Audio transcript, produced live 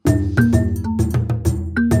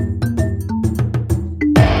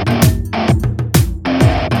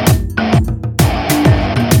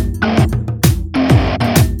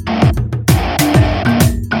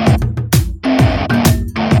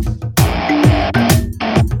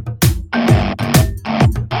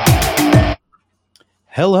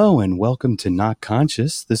Hello and welcome to Not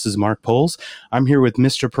Conscious. This is Mark Poles. I'm here with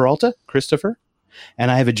Mr. Peralta, Christopher,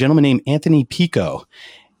 and I have a gentleman named Anthony Picco.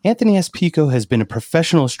 Anthony S. Picco has been a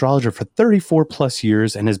professional astrologer for 34 plus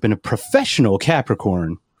years and has been a professional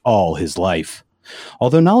Capricorn all his life.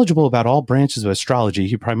 Although knowledgeable about all branches of astrology,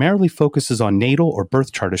 he primarily focuses on natal or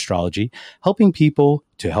birth chart astrology, helping people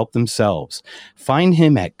to help themselves. Find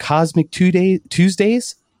him at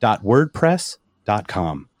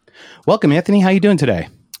cosmictuesdays.wordpress.com. Welcome, Anthony. How you doing today?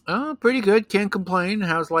 Pretty good. Can't complain.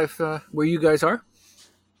 How's life where you guys are?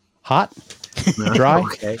 Hot? Dry?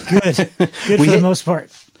 Okay. Good for the most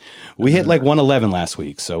part. We hit like 111 last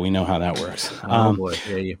week, so we know how that works. Oh boy,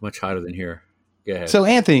 yeah, you're much hotter than here. Go ahead. So,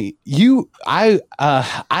 Anthony, I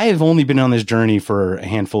have only been on this journey for a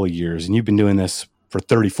handful of years, and you've been doing this for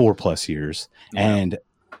 34 plus years. Yeah. And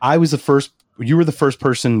you were the first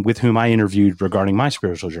person with whom I interviewed regarding my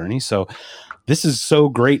spiritual journey. So this is so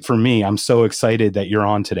great for me. I'm so excited that you're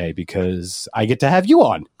on today because I get to have you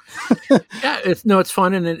on. Yeah, it's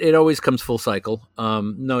fun, and it always comes full cycle. I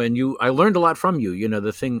learned a lot from you. You know,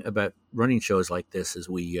 the thing about running shows like this is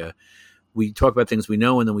we talk about things we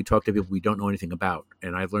know, and then we talk to people we don't know anything about.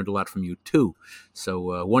 And I've learned a lot from you too.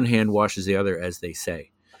 So one hand washes the other, as they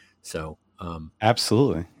say. So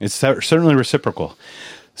absolutely, it's certainly reciprocal.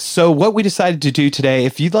 So what we decided to do today,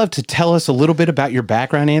 if you'd love to tell us a little bit about your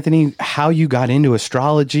background, Anthony, how you got into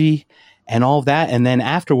astrology and all of that. And then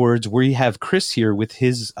afterwards, we have Chris here with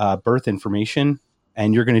his birth information,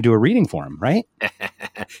 and you're going to do a reading for him, right?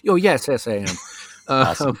 Oh, yes, I am.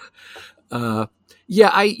 Awesome. I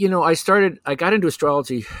got into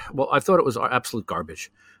astrology. Well, I thought it was absolute garbage.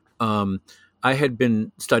 I had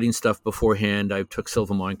been studying stuff beforehand. I took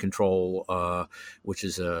Silver Mind Control, which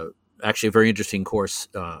is actually a very interesting course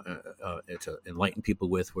to enlighten people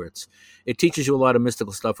with, where it teaches you a lot of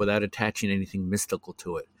mystical stuff without attaching anything mystical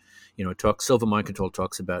to it. You know, Silver Mind Control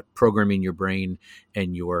talks about programming your brain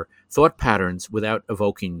and your thought patterns without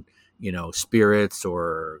evoking, spirits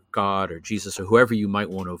or God or Jesus or whoever you might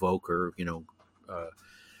want to evoke, or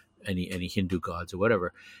any Hindu gods or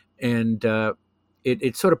whatever. And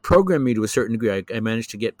it sort of programmed me to a certain degree. I managed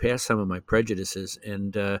to get past some of my prejudices,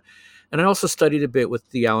 and I also studied a bit with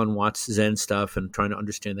the Alan Watts Zen stuff and trying to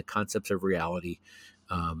understand the concepts of reality,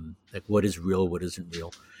 like what is real, what isn't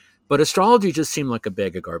real. But astrology just seemed like a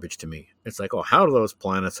bag of garbage to me. It's like, oh, how do those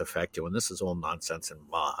planets affect you? And this is all nonsense and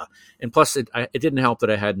blah. And plus, it didn't help that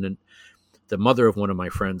I hadn't. The mother of one of my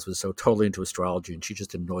friends was so totally into astrology, and she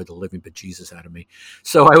just annoyed the living bejesus out of me.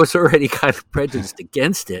 So I was already kind of prejudiced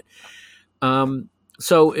against it.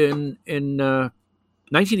 So in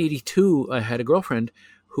 1982, I had a girlfriend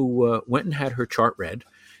who went and had her chart read,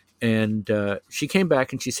 and she came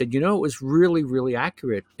back and she said, it was really, really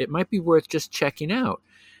accurate. It might be worth just checking out.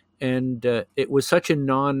 And it was such a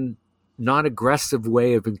non-aggressive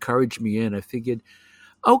way of encouraging me in. I figured,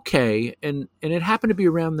 okay. And it happened to be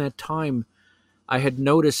around that time I had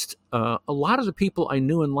noticed a lot of the people I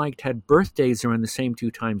knew and liked had birthdays around the same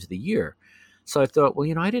 2 times of the year. So I thought, well,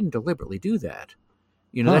 I didn't deliberately do that.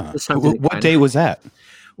 That's just something. What day was that?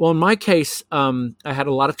 Well, in my case, I had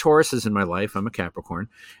a lot of Tauruses in my life. I'm a Capricorn.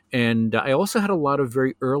 And I also had a lot of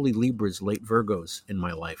very early Libras, late Virgos in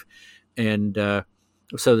my life. And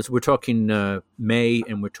so we're talking May,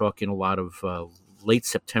 and we're talking a lot of late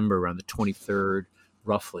September, around the 23rd,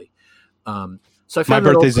 roughly. So I found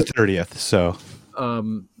my birthday's the 30th, so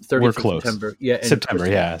 30th we're close. September. Yeah, September,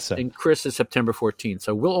 Chris, yeah. So. And Chris is September 14th,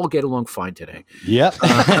 so we'll all get along fine today. Yep.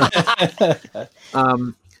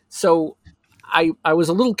 So I was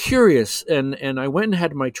a little curious, and I went and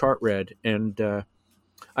had my chart read, and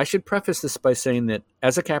I should preface this by saying that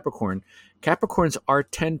as a Capricorn, Capricorns are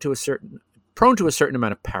prone to a certain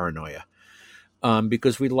amount of paranoia,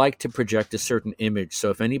 because we like to project a certain image. So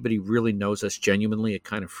if anybody really knows us genuinely, it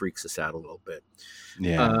kind of freaks us out a little bit.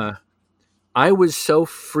 Yeah. I was so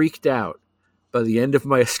freaked out by the end of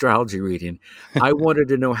my astrology reading. I wanted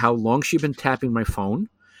to know how long she'd been tapping my phone,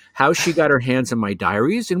 how she got her hands on my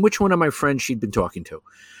diaries, and which one of my friends she'd been talking to.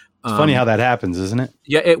 It's funny how that happens, isn't it?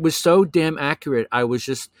 Yeah, it was so damn accurate.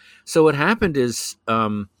 So what happened is,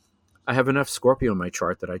 I have enough Scorpio in my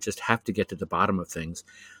chart that I just have to get to the bottom of things.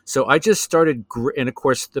 So I just started, and of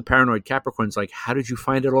course the paranoid Capricorn's like, how did you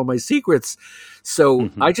find out all my secrets? So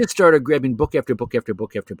I just started grabbing book after book after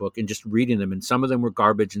book after book and just reading them. And some of them were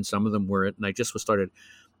garbage and some of them weren't. And I just started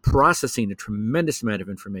processing a tremendous amount of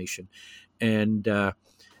information. And of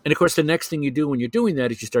course, the next thing you do when you're doing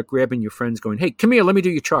that is you start grabbing your friends going, hey, come here, let me do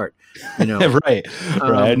your chart. Right.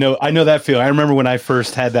 I know that feeling. I remember when I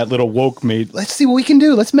first had that little woke mate. Let's see what we can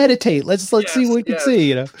do. Let's meditate. Let's see what we can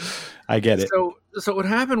see. I get it. So what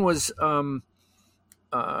happened was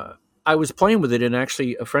I was playing with it, and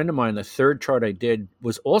actually a friend of mine, the third chart I did,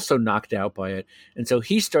 was also knocked out by it. And so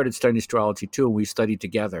he started studying astrology too, and we studied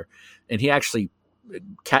together. And he actually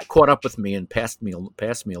caught up with me and passed me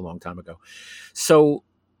a long time ago. So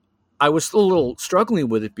I was still a little struggling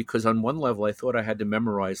with it because on one level I thought I had to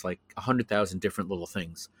memorize like 100,000 different little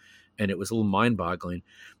things, and it was a little mind-boggling.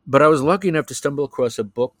 But I was lucky enough to stumble across a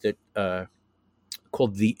book that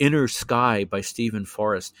called The Inner Sky by Stephen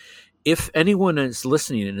Forrest. If anyone is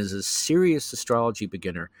listening and is a serious astrology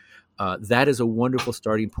beginner, that is a wonderful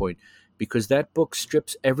starting point, because that book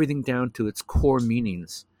strips everything down to its core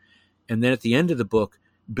meanings, and then at the end of the book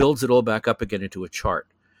builds it all back up again into a chart.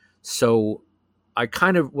 So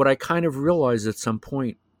what I kind of realized at some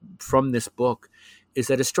point from this book is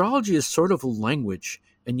that astrology is sort of a language,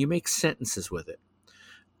 and you make sentences with it.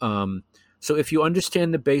 So if you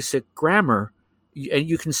understand the basic grammar, and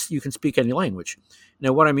you can speak any language.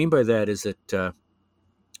 Now, what I mean by that is that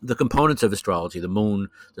the components of astrology, the moon,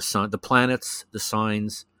 the sun, the planets, the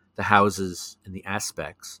signs, the houses, and the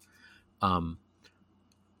aspects,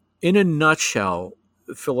 in a nutshell,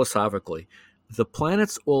 philosophically, the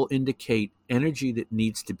planets all indicate energy that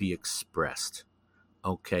needs to be expressed.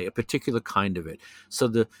 Okay, a particular kind of it. So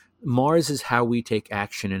the Mars is how we take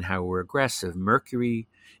action and how we're aggressive. Mercury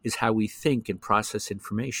is how we think and process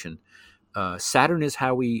information. Saturn is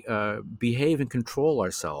how we behave and control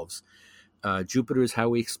ourselves. Jupiter is how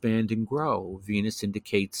we expand and grow. Venus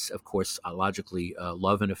indicates, of course, logically,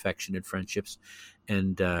 love and affection and friendships,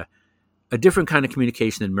 and a different kind of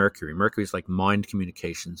communication than Mercury. Mercury is like mind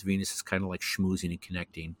communications. Venus is kind of like schmoozing and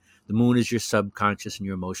connecting. The moon is your subconscious and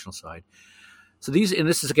your emotional side. So this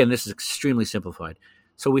is extremely simplified.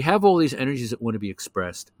 So we have all these energies that want to be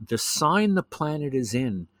expressed. The sign the planet is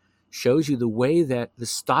in shows you the way that the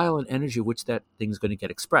style and energy of which that thing's going to get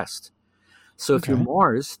expressed. So if your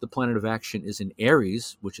Mars, the planet of action, is in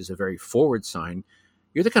Aries, which is a very forward sign,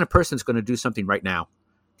 you're the kind of person that's going to do something right now.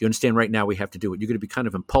 You understand, right now we have to do it. You're going to be kind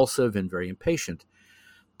of impulsive and very impatient.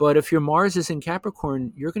 But if your Mars is in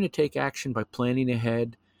Capricorn, you're going to take action by planning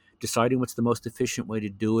ahead, deciding what's the most efficient way to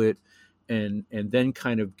do it, and then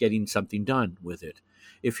kind of getting something done with it.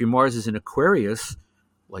 If your Mars is in Aquarius,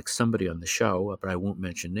 like somebody on the show, but I won't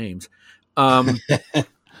mention names,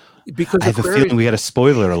 because I have a feeling we had a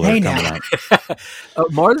spoiler alert coming up.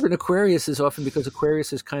 Mars in Aquarius is often, because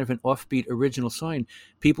Aquarius is kind of an offbeat original sign.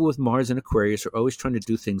 People with Mars in Aquarius are always trying to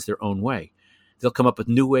do things their own way. They'll come up with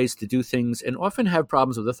new ways to do things, and often have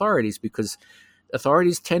problems with authorities, because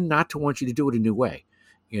authorities tend not to want you to do it a new way.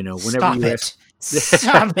 You know,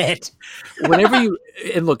 Stop it. Whenever you,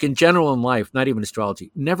 and look, in general in life, not even astrology,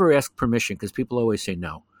 never ask permission, because people always say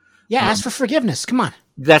no. Yeah, ask for forgiveness. Come on.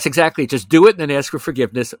 That's exactly it. Just do it and then ask for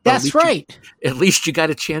forgiveness. That's right. At least you got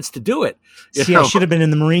a chance to do it. See, I should have been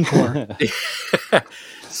in the Marine Corps.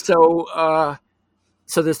 So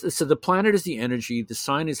the planet is the energy. The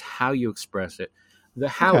sign is how you express it. The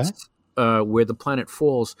house, where the planet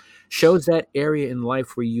falls, shows that area in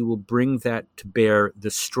life where you will bring that to bear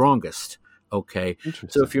the strongest. Okay.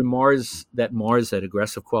 So if your Mars, that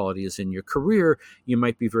aggressive quality is in your career, you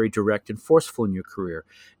might be very direct and forceful in your career.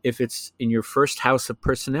 If it's in your first house of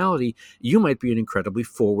personality, you might be an incredibly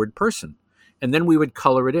forward person. And then we would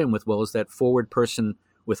color it in with, well, is that forward person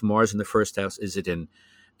with Mars in the first house? Is it in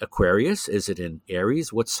Aquarius? Is it in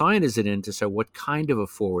Aries? What sign is it in, to say what kind of a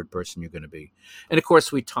forward person you're going to be? And of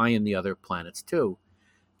course, we tie in the other planets too.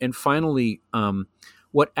 And finally,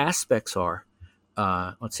 what aspects are.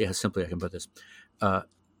 Let's see how simply I can put this.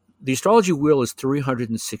 The astrology wheel is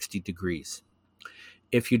 360 degrees.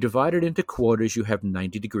 If you divide it into quarters, you have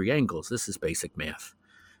 90-degree angles. This is basic math.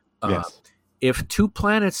 Yes. If two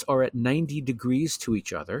planets are at 90 degrees to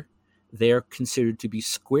each other, they are considered to be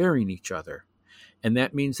squaring each other. And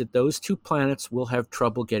that means that those two planets will have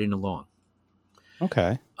trouble getting along.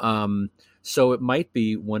 Okay. So it might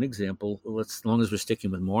be, one example, as long as we're sticking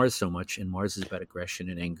with Mars so much, and Mars is about aggression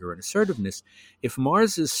and anger and assertiveness, if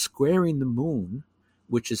Mars is squaring the moon,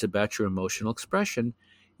 which is about your emotional expression,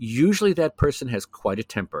 usually that person has quite a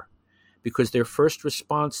temper, because their first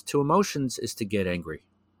response to emotions is to get angry.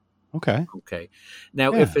 Okay.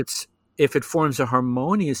 Now, if it forms a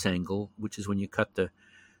harmonious angle, which is when you cut the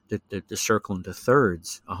circle into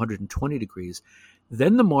thirds, 120 degrees,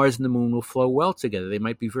 then the Mars and the moon will flow well together. They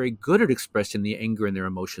might be very good at expressing the anger in their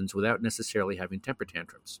emotions without necessarily having temper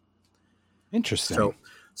tantrums. Interesting.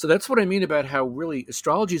 So that's what I mean about how really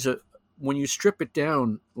astrology is when you strip it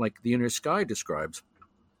down, like the Inner Sky describes,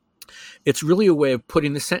 it's really a way of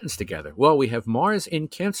putting the sentence together. Well, we have Mars in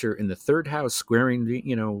Cancer in the third house squaring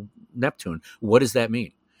the, Neptune. What does that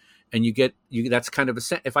mean? And that's kind of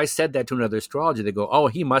if I said that to another astrologer, they go, "Oh,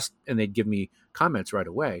 he must," and they'd give me comments right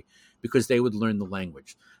away because they would learn the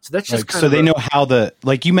language. So that's just so they know how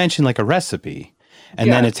like you mentioned, like a recipe,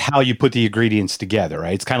 and then it's how you put the ingredients together,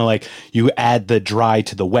 right? It's kind of like you add the dry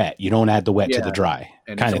to the wet. You don't add the wet to the dry,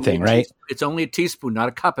 kind of thing, right? It's only a teaspoon, not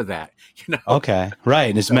a cup of that. Okay, right.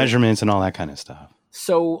 And it's measurements and all that kind of stuff.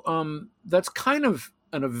 So that's kind of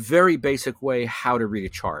in a very basic way how to read a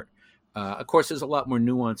chart. Of course, there's a lot more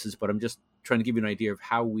nuances, but I'm just trying to give you an idea of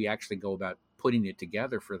how we actually go about putting it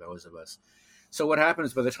together for those of us. So what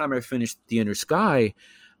happens by the time I finished The Inner Sky,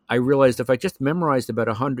 I realized if I just memorized about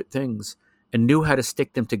 100 things and knew how to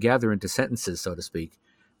stick them together into sentences, so to speak,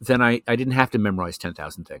 then I didn't have to memorize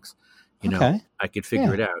 10,000 things. I could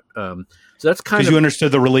figure it out. So that's kind of... Because you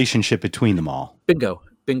understood the relationship between them all. Bingo.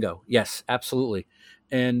 Yes, absolutely.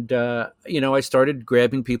 And, I started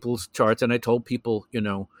grabbing people's charts and I told people,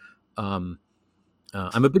 I'm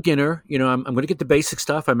a beginner, I'm going to get the basic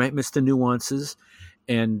stuff. I might miss the nuances.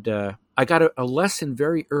 And I got a lesson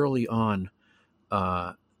very early on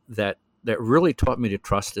that really taught me to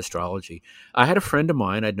trust astrology. I had a friend of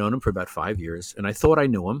mine. I'd known him for about 5 years, and I thought I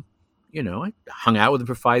knew him. I hung out with him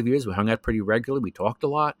for 5 years. We hung out pretty regularly. We talked a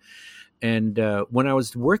lot. And when I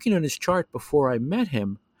was working on his chart before I met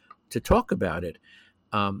him to talk about it,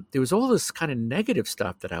 there was all this kind of negative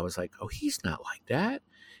stuff that I was like, oh, he's not like that.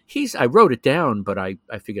 I wrote it down, but I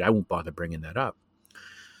figured I won't bother bringing that up.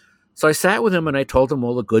 So I sat with him and I told him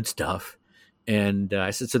all the good stuff. And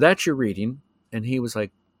I said, so that's your reading. And he was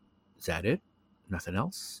like, is that it? Nothing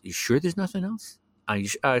else? You sure there's nothing else? I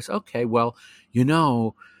said, okay, well,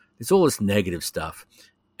 there's all this negative stuff.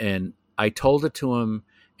 And I told it to him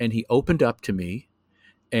and he opened up to me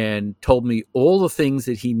and told me all the things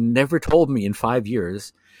that he never told me in 5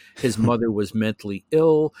 years. His mother was mentally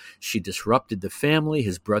ill. She disrupted the family.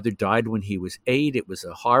 His brother died when he was 8. It was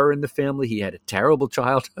a horror in the family. He had a terrible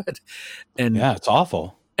childhood. And yeah, it's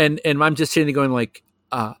awful. And I'm just sitting there going like,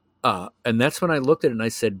 and that's when I looked at it and I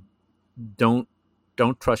said, don't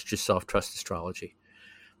trust yourself, trust astrology.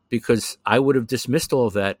 Because I would have dismissed all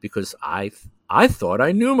of that because I thought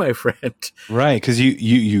I knew my friend. Right, because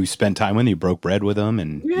you spent time with him, you broke bread with him,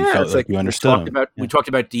 and you felt like you understood him. We talked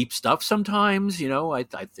about deep stuff sometimes, I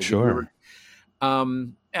think sure.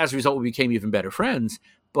 As a result, we became even better friends.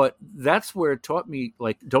 But that's where it taught me,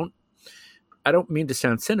 like, I don't mean to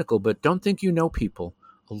sound cynical, but don't think you know people.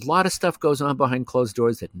 A lot of stuff goes on behind closed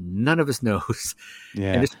doors that none of us knows.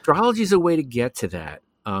 Yeah. And astrology is a way to get to that.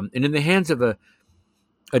 And in the hands of a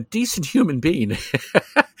decent human being,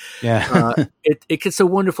 it's a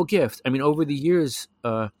wonderful gift. I mean, over the years,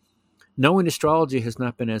 knowing astrology has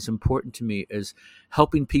not been as important to me as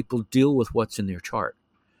helping people deal with what's in their chart,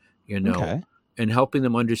 and helping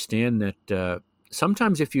them understand that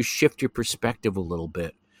sometimes if you shift your perspective a little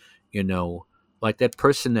bit, like that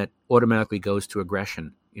person that automatically goes to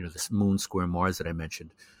aggression, this moon square Mars that I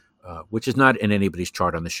mentioned, which is not in anybody's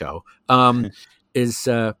chart on the show, is...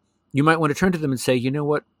 you might want to turn to them and say, you know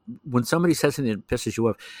what? When somebody says something that pisses you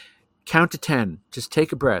off, count to 10. Just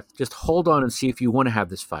take a breath. Just hold on and see if you want to have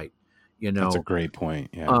this fight. That's a great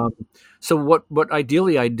point. Yeah. So what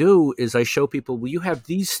ideally I do is I show people, well, you have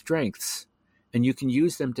these strengths, and you can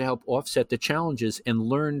use them to help offset the challenges and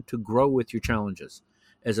learn to grow with your challenges,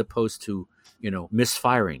 as opposed to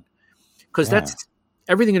misfiring. Because that's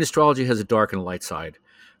everything in astrology has a dark and a light side.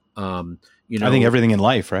 I think everything in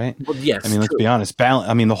life, right? Well, yes. I mean, let's be honest.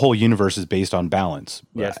 The whole universe is based on balance.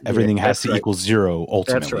 Yes, everything has to equal zero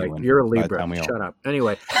ultimately. That's right. You're a Libra. Shut up.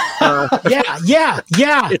 Anyway. Yeah.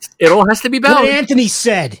 It all has to be balanced. What Anthony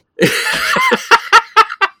said.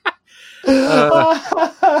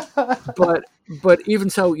 But even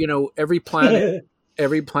so, every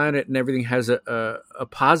planet and everything has a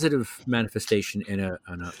positive manifestation in a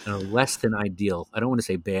less than ideal. I don't want to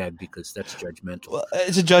say bad because that's judgmental. Well,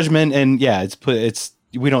 it's a judgment, and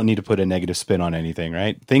we don't need to put a negative spin on anything,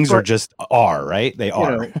 right? Things are just right? They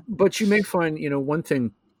are. But you may find, one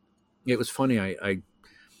thing. It was funny. I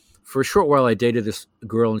for a short while I dated this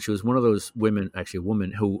girl, and she was one of those women, actually a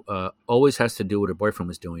woman who always has to do what her boyfriend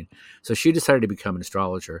was doing. So she decided to become an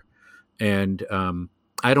astrologer, and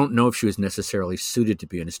I don't know if she was necessarily suited to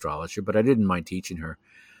be an astrologer, but I didn't mind teaching her.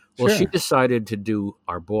 Well, She decided to do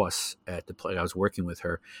our boss at the place. I was working with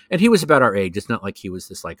her, and he was about our age. It's not like he was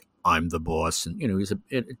this like, I'm the boss. And, he was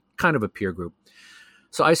kind of a peer group.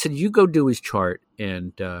 So I said, you go do his chart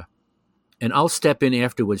and I'll step in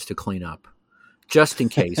afterwards to clean up just in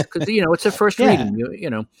case. Because, it's a first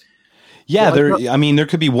reading, Yeah. There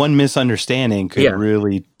could be one misunderstanding could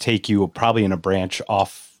really take you probably in a branch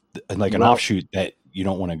off, like an offshoot that you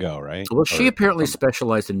don't want to go, right? Well, she apparently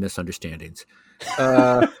specialized in misunderstandings.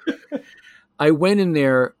 I went in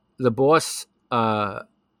there. The boss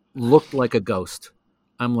looked like a ghost.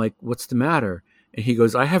 I'm like, "What's the matter?" And he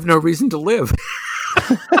goes, "I have no reason to live."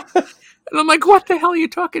 And I'm like, "What the hell are you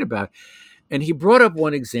talking about?" And he brought up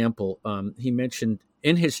one example. He mentioned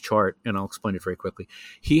in his chart, and I'll explain it very quickly.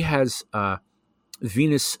 He has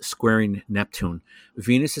Venus squaring Neptune.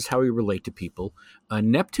 Venus is how we relate to people.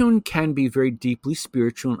 Neptune can be very deeply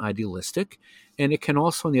spiritual and idealistic, and it can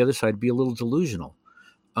also, on the other side, be a little delusional.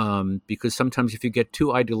 Because sometimes if you get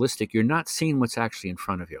too idealistic, you're not seeing what's actually in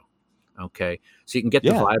front of you. Okay, so you can get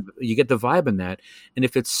the vibe. You get the vibe in that, and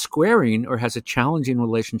if it's squaring or has a challenging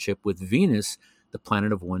relationship with Venus, the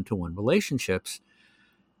planet of one-to-one relationships,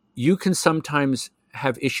 you can sometimes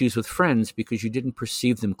have issues with friends because you didn't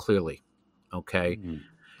perceive them clearly. Okay,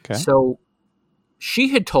 Okay. so she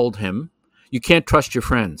had told him, "You can't trust your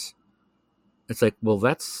friends." It's like, well,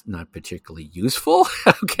 that's not particularly useful.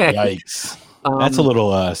 Okay, Yikes. That's a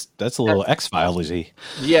little X-Files-y.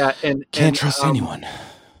 Yeah, Can't trust anyone.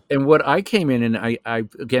 And what I came in, and I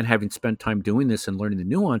again, having spent time doing this and learning the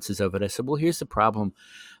nuances of it, I said, well, here's the problem.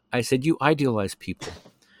 I said, you idealize people,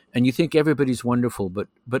 and you think everybody's wonderful, but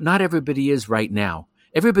not everybody is right now.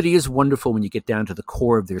 Everybody is wonderful when you get down to the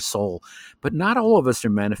core of their soul, but not all of us are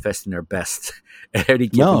manifesting their best at any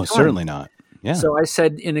given time. No, certainly not. Yeah. So I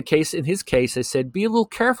said, in his case, I said, be a little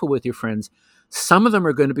careful with your friends. Some of them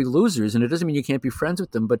are going to be losers, and it doesn't mean you can't be friends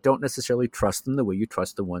with them, but don't necessarily trust them the way you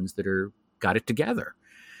trust the ones that are got it together.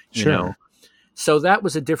 You know? So that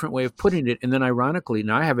was a different way of putting it. And then ironically,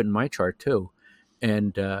 now I have it in my chart too.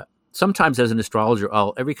 And sometimes as an astrologer,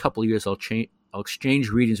 every couple of years I'll exchange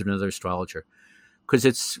readings with another astrologer, because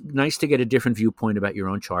it's nice to get a different viewpoint about your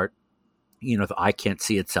own chart. You know, the eye can't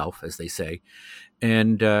see itself, as they say.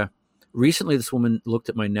 And recently this woman looked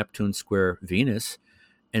at my Neptune square Venus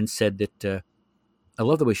and said that, I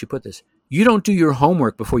love the way she put this, you don't do your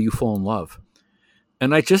homework before you fall in love.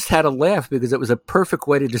 And I just had a laugh because it was a perfect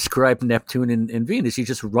way to describe Neptune and Venus. You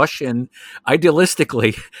just rush in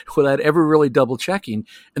idealistically without ever really double checking.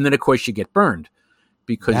 And then, of course, you get burned.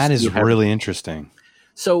 Because that is really interesting.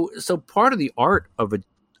 So part of the art of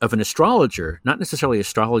an astrologer, not necessarily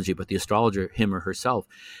astrology, but the astrologer, him or herself,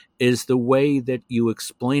 is the way that you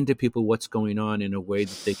explain to people what's going on in a way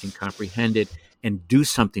that they can comprehend it and do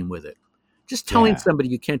something with it. Just telling somebody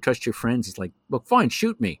you can't trust your friends is like, well, fine,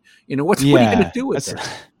 shoot me. You know, what are you going to do with it?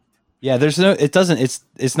 Yeah,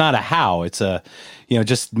 it's not a how. It's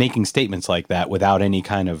just making statements like that without any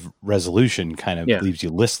kind of resolution kind of leaves you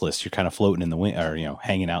listless. You're kind of floating in the wind, or,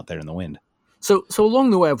 hanging out there in the wind. So along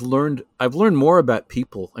the way, I've learned more about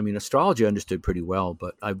people. I mean, astrology I understood pretty well,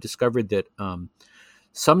 but I've discovered that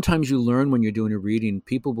sometimes you learn when you're doing a reading,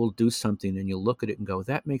 people will do something and you'll look at it and go,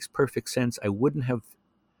 that makes perfect sense. I wouldn't have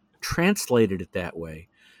translated it that way,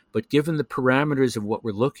 but given the parameters of what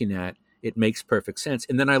we're looking at, it makes perfect sense.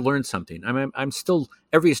 And then I learned something. I'm still,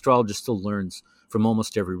 every astrologer still learns from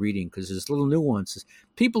almost every reading because there's little nuances.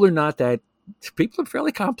 People are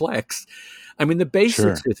fairly complex. I mean, the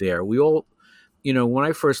basics are there. We all, when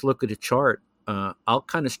I first look at a chart, I'll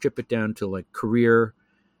kind of strip it down to like career,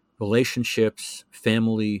 relationships,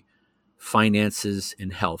 family, finances,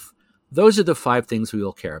 and health. Those are the 5 things we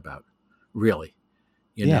all care about, really.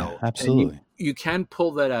 You know, absolutely. You can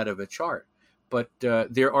pull that out of a chart, but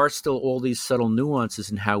there are still all these subtle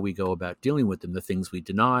nuances in how we go about dealing with them. The things we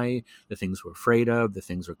deny, the things we're afraid of, the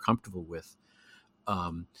things we're comfortable with.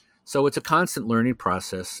 So it's a constant learning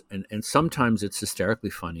process, and sometimes it's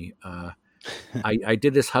hysterically funny. I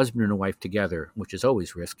did this husband and a wife together, which is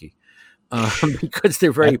always risky because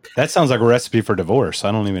they're very. That sounds like a recipe for divorce.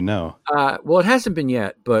 I don't even know. Well, it hasn't been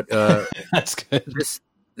yet, but that's good.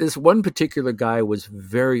 This one particular guy was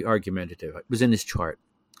very argumentative. It was in his chart,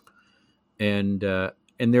 and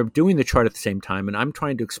they're doing the chart at the same time, and I'm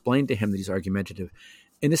trying to explain to him that he's argumentative,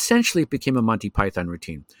 and essentially it became a Monty Python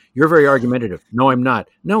routine. You're very argumentative. No, I'm not.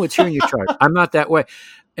 No, it's here in your chart. I'm not that way.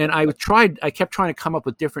 And I kept trying to come up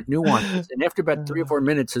with different nuances, and after about 3 or 4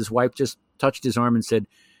 minutes, his wife just touched his arm and said,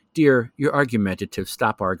 "Dear, you're argumentative.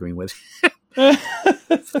 Stop arguing with him."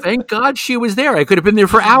 Thank God she was there. I could have been there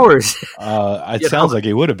for hours. It sounds like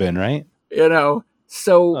it would have been, right?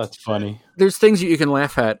 So that's funny. There's things that you can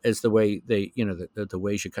laugh at as the way they, the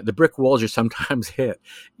ways you cut the brick walls you sometimes hit,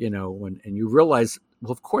 and you realize,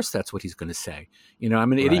 well, of course that's what he's going to say.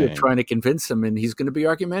 I'm an idiot trying to convince him, and he's going to be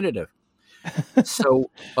argumentative.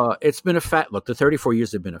 So it's been the 34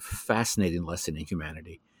 years have been a fascinating lesson in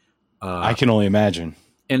humanity. I can only imagine.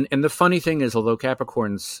 And the funny thing is, although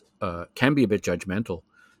Capricorns can be a bit judgmental,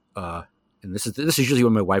 and this is usually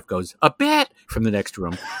when my wife goes, a bit, from the next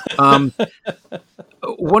room.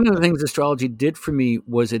 One of the things astrology did for me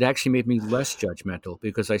was it actually made me less judgmental,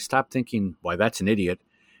 because I stopped thinking, why, that's an idiot,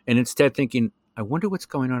 and instead thinking, I wonder what's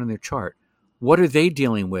going on in their chart. What are they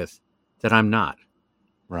dealing with that I'm not?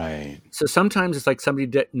 Right. So sometimes it's like somebody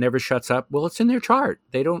that never shuts up. Well, it's in their chart.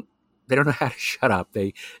 They don't know how to shut up.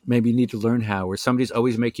 They maybe need to learn how. Or somebody's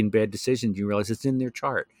always making bad decisions. You realize it's in their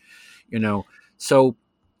chart. So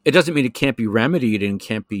it doesn't mean it can't be remedied and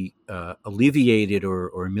can't be alleviated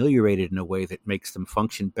or ameliorated in a way that makes them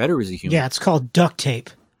function better as a human. Yeah, it's called duct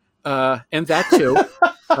tape. And that too.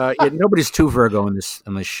 Nobody's too Virgo in this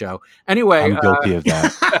show. Anyway, I'm guilty of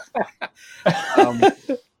that.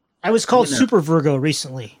 I was called Super Virgo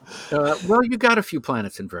recently. Well, you got a few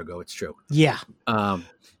planets in Virgo. It's true. Yeah.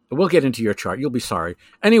 We'll get into your chart. You'll be sorry.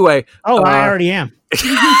 Anyway. Oh, I already am. We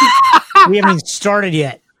haven't even started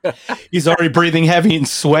yet. He's already breathing heavy and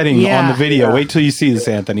sweating on the video. Yeah. Wait till you see this,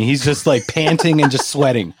 Anthony. He's just like panting and just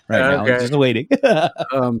sweating right now. He's just waiting.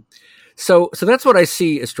 So that's what I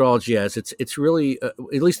see astrology as. It's really, at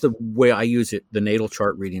least the way I use it, the natal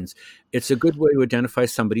chart readings. It's a good way to identify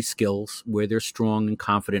somebody's skills, where they're strong and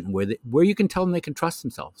confident, and where you can tell them they can trust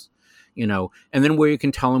themselves, and then where you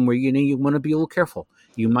can tell them where you want to be a little careful.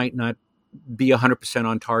 You might not be 100%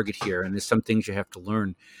 on target here, and there's some things you have to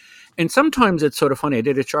learn. And sometimes it's sort of funny. I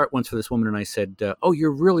did a chart once for this woman, and I said, oh,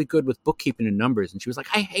 you're really good with bookkeeping and numbers. And she was like,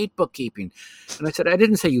 I hate bookkeeping. And I said, I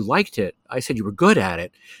didn't say you liked it. I said you were good at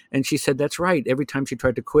it. And she said, that's right. Every time she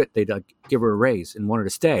tried to quit, they'd give her a raise and want her to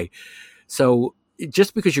stay. So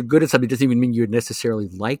just because you're good at something doesn't even mean you necessarily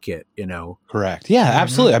like it, Correct. Yeah,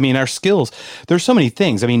 absolutely. I mean, our skills, there's so many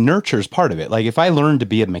things. I mean, nurture is part of it. Like if I learned to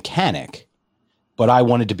be a mechanic, but I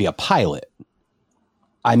wanted to be a pilot,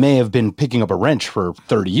 I may have been picking up a wrench for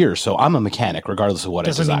 30 years. So I'm a mechanic, regardless of what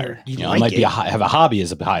I desire. I might have a hobby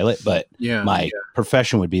as a pilot, but my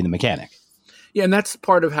profession would be the mechanic. Yeah. And that's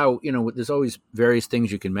part of how, there's always various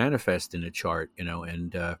things you can manifest in a chart,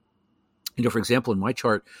 and, for example, in my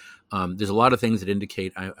chart, there's a lot of things that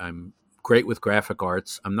indicate I'm great with graphic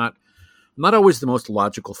arts. I'm not always the most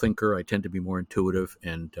logical thinker. I tend to be more intuitive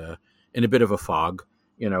and in a bit of a fog,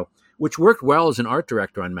 which worked well as an art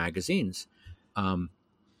director on magazines.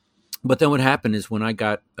 But then what happened is when I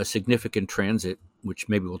got a significant transit, which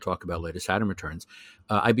maybe we'll talk about later, Saturn returns,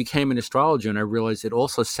 I became an astrologer, and I realized it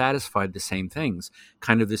also satisfied the same things,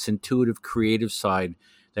 kind of this intuitive, creative side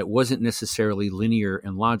that wasn't necessarily linear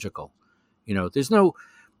and logical. There's no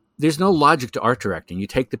logic to art directing. You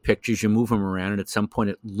take the pictures, you move them around, and at some point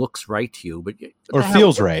it looks right to you. Or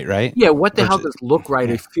feels right? Yeah, what the hell does look right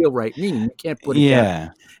or feel right mean? You can't put it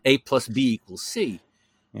down. A plus B equals C.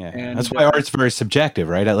 Yeah, and that's why art's very subjective,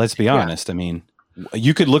 right? Let's be honest. I mean,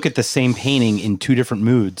 you could look at the same painting in two different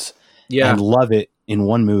moods and love it in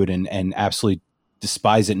one mood and absolutely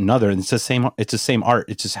despise it in another. And it's the same art.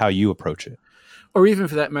 It's just how you approach it. Or even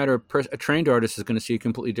for that matter, a trained artist is going to see it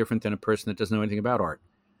completely different than a person that doesn't know anything about art.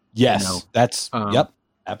 Yes, that's,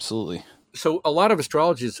 absolutely. So a lot of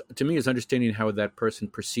astrology to me is understanding how that person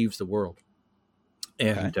perceives the world.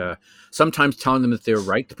 And sometimes telling them that they're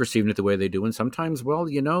right to perceiving it the way they do. And sometimes,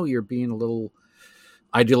 you're being a little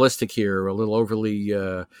idealistic here, or a little overly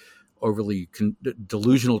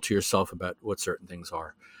delusional to yourself about what certain things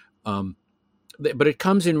are. But it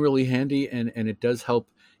comes in really handy, and it does help.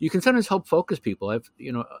 You can sometimes help focus people.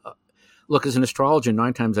 Look, as an astrologer,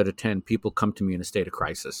 9 times out of 10, people come to me in a state of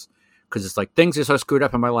crisis because it's like, things are so screwed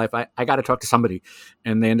up in my life. I got to talk to somebody,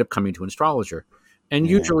 and they end up coming to an astrologer. And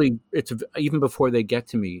usually it's even before they get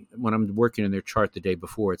to me, when I'm working in their chart the day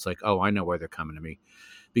before, it's like, oh, I know why they're coming to me,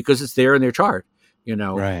 because it's there in their chart,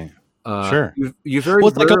 Right. Sure. You very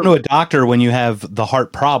it's like going to a doctor when you have the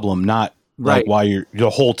heart problem, not like while you're the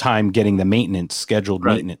whole time getting the scheduled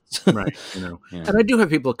maintenance. Right. And I do have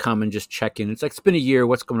people come and just check in. It's like, it's been a year.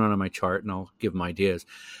 What's going on my chart? And I'll give them ideas.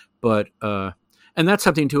 But, and that's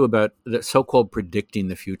something too about the so-called predicting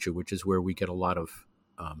the future, which is where we get a lot of,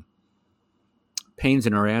 pains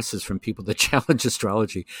in our asses from people that challenge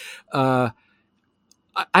astrology. I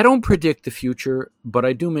don't predict the future, but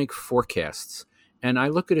I do make forecasts. And I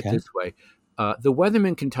look at it this way. The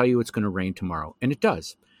weatherman can tell you it's going to rain tomorrow, and it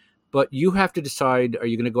does. But you have to decide, are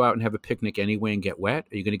you going to go out and have a picnic anyway and get wet?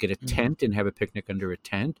 Are you going to get a tent and have a picnic under a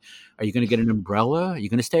tent? Are you going to get an umbrella? Are you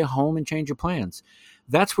going to stay home and change your plans?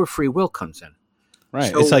 That's where free will comes in.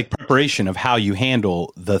 Right. So, it's like preparation of how you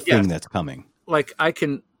handle the thing that's coming. Like I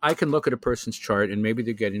can look at a person's chart, and maybe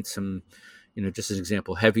they're getting some, just as an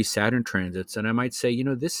example, heavy Saturn transits. And I might say,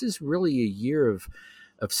 this is really a year of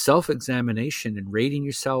self-examination and rating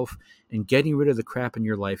yourself and getting rid of the crap in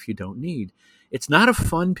your life you don't need. It's not a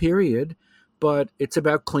fun period, but it's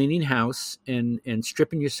about cleaning house and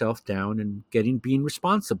stripping yourself down and being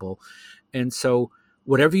responsible. And so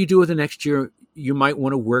whatever you do with the next year, you might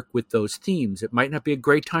want to work with those themes. It might not be a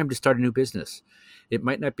great time to start a new business. It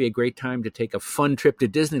might not be a great time to take a fun trip to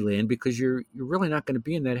Disneyland because you're really not going to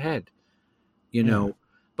be in that head, you know.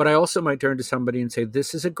 But I also might turn to somebody and say,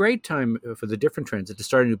 this is a great time for the different transit to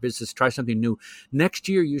start a new business, try something new. Next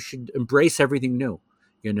year, you should embrace everything new,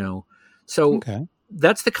 you know. So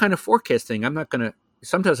that's the kind of forecast thing. I'm not going to,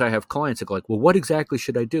 sometimes I have clients that go like, well, what exactly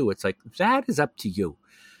should I do? It's like, that is up to you.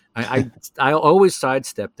 I'll always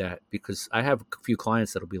sidestep that because I have a few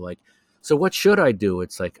clients that'll be like, so what should I do?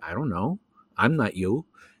 It's like, I don't know. I'm not you.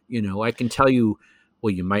 You know, I can tell you,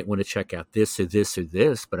 well, you might want to check out this or this or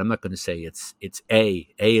this, but I'm not going to say it's A.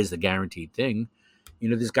 A is the guaranteed thing. You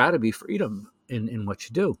know, there's got to be freedom in what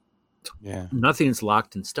you do. Yeah. Nothing's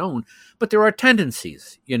locked in stone, but there are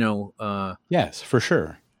tendencies, you know. Yes, for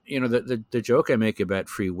sure. You know, the joke I make about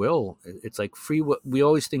free will, it's like free will. We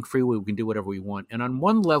always think free will, we can do whatever we want. And on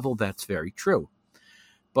one level, that's very true.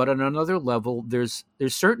 But on another level, there's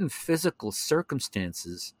certain physical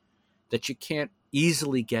circumstances that you can't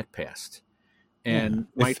easily get past. And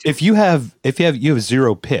if you have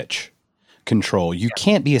zero pitch control, you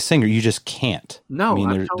can't be a singer. You just can't. No,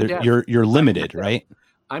 I mean, you're limited, right?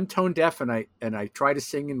 I'm tone deaf, and I try to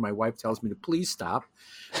sing, and my wife tells me to please stop.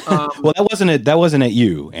 Well, that wasn't at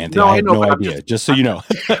you, Anthony. No, I had know, no idea. Just so you know.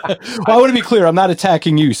 Well, I want to be clear. I'm not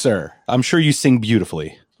attacking you, sir. I'm sure you sing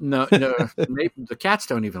beautifully. No, maybe the cats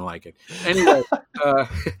don't even like it. Anyway,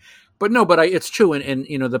 but it's true. And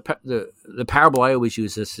you know, the parable I always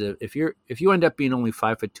use is if you end up being only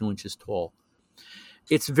 5'2" tall,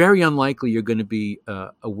 it's very unlikely you're going to be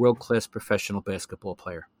a world-class professional basketball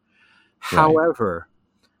player. Right. However,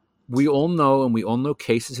 we all know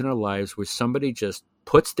cases in our lives where somebody just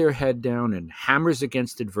puts their head down and hammers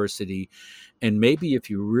against adversity. And maybe if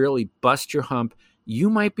you really bust your hump, you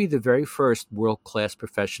might be the very first world-class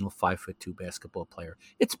professional 5'2" basketball player.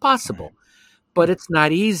 It's possible, right, but it's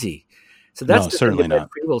not easy. So that's the certainly thing about not.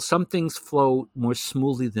 Free will. Some things flow more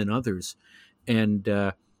smoothly than others. And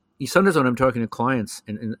sometimes when I'm talking to clients,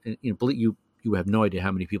 and you know, you have no idea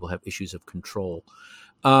how many people have issues of control.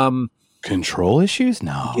 Control issues?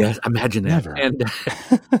 No. Yes, imagine that. Never. And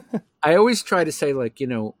I always try to say, like, you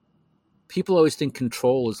know, people always think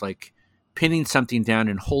control is like pinning something down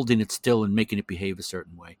and holding it still and making it behave a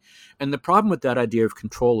certain way. And the problem with that idea of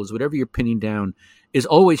control is whatever you're pinning down is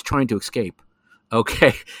always trying to escape,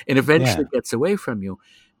 okay? And eventually gets away from you.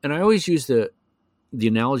 And I always use the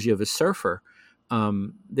analogy of a surfer.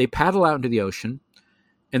 They paddle out into the ocean,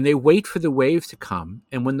 and they wait for the wave to come.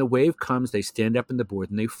 And when the wave comes, they stand up in the board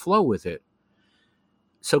and they flow with it.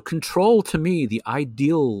 So control, to me, the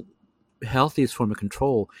ideal, healthiest form of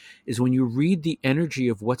control is when you read the energy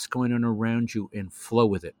of what's going on around you and flow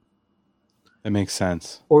with it. That makes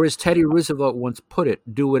sense. Or as Teddy Roosevelt once put it,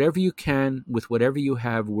 do whatever you can with whatever you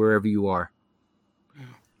have wherever you are.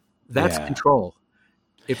 That's control.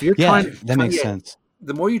 If you're that makes sense.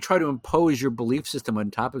 The more you try to impose your belief system on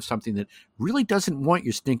top of something that really doesn't want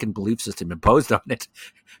your stinking belief system imposed on it,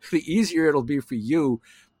 the easier it'll be for you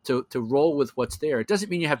to roll with what's there. It doesn't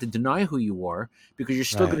mean you have to deny who you are, because you're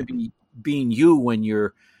still going to be being you when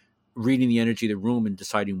you're reading the energy of the room and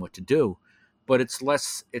deciding what to do. But it's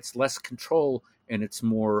less control, and it's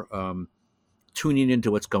more tuning into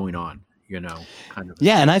what's going on, you know, kind of.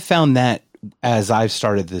 Yeah, and I found that as I've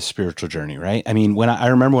started this spiritual journey, right? I mean, I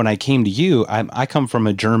remember when I came to you, I come from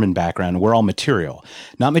a German background. We're all material,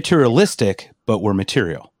 not materialistic, but we're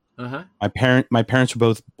material. Uh-huh. My parents were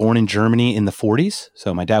both born in Germany in the 40s.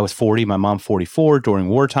 So my dad was 40, my mom 44 during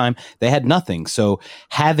wartime. They had nothing. So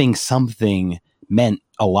having something meant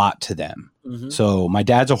a lot to them. Mm-hmm. So my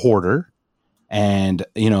dad's a hoarder, and,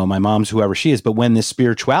 you know, my mom's whoever she is. But when this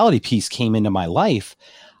spirituality piece came into my life,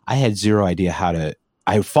 I had zero idea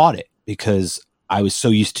I fought it, because I was so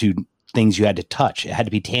used to things you had to touch. It had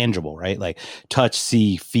to be tangible, right? Like touch,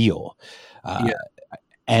 see, feel.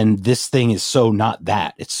 And this thing is so not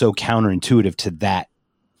that. It's so counterintuitive to that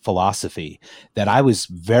philosophy that I was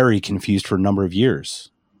very confused for a number of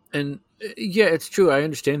years. And yeah, it's true. I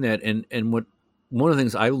understand that. And one of the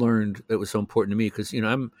things I learned that was so important to me, because, you know,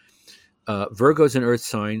 I'm Virgo's an earth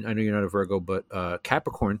sign. I know you're not a Virgo, but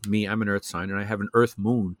Capricorn, I'm an earth sign, and I have an earth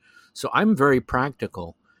moon. So I'm very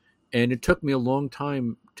practical. And it took me a long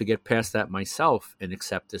time to get past that myself and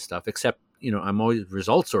accept this stuff. Except, you know, I'm always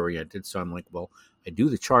results oriented. So I'm like, well, I do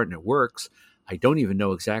the chart and it works. I don't even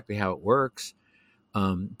know exactly how it works.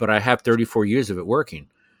 But I have 34 years of it working.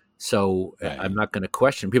 So I'm not going to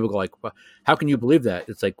question. People go like, well, how can you believe that?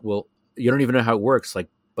 It's like, well, you don't even know how it works. Like,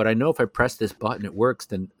 but I know if I press this button, it works.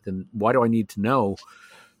 Then why do I need to know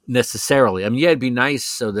necessarily? I mean, yeah, it'd be nice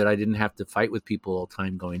so that I didn't have to fight with people all the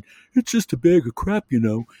time going, it's just a bag of crap,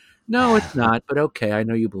 No, it's not, but okay, I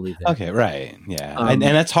know you believe that. Okay, right. Yeah. And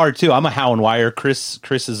that's hard too. I'm a how and wire. Chris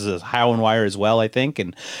is a how and wire as well, I think.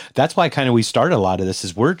 And that's why kind of we started a lot of this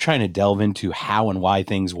is we're trying to delve into how and why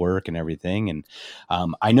things work and everything. And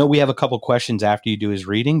I know we have a couple questions after you do his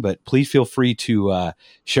reading, but please feel free to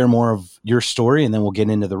share more of your story, and then we'll get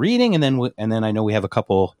into the reading. And then I know we have a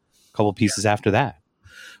couple pieces after that.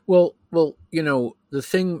 Well, the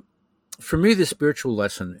thing for me, the spiritual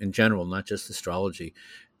lesson in general, not just astrology,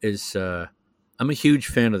 is I'm a huge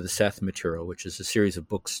fan of the Seth material, which is a series of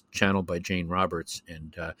books channeled by Jane Roberts.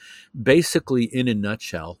 And basically, in a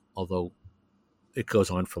nutshell, although it goes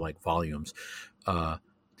on for like volumes,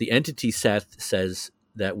 the entity Seth says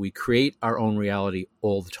that we create our own reality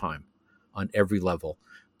all the time on every level.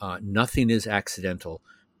 Nothing is accidental,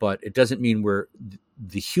 but it doesn't mean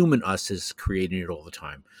the human us is creating it all the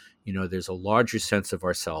time. There's a larger sense of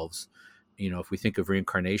ourselves. If we think of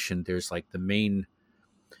reincarnation, there's like the main,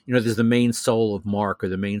 there's the main soul of Mark or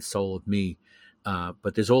the main soul of me.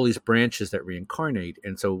 But there's all these branches that reincarnate.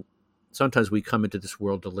 And so sometimes we come into this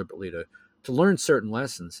world deliberately to learn certain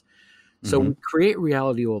lessons. So we create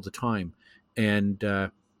reality all the time. And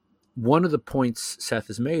one of the points Seth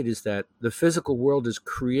has made is that the physical world is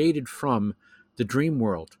created from the dream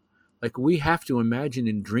world. Like we have to imagine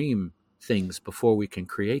and dream things before we can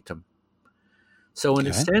create them. So in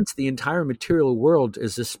a sense, the entire material world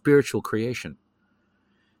is a spiritual creation.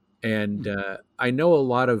 And I know a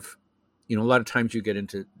lot of times you get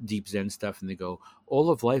into deep Zen stuff and they go, all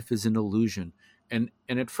of life is an illusion. And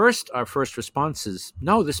at first, our first response is,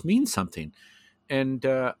 no, this means something. And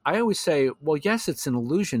I always say, well, yes, it's an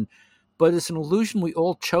illusion, but it's an illusion we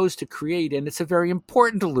all chose to create, and it's a very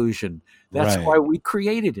important illusion. That's why we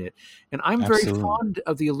created it. And I'm very fond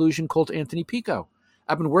of the illusion called Anthony Picco.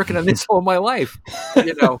 I've been working on this all my life,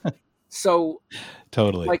 So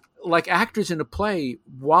totally like actors in a play,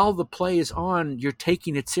 while the play is on, you're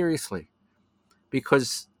taking it seriously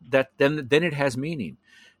because then it has meaning.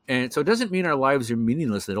 And so it doesn't mean our lives are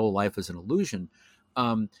meaningless, that all life is an illusion.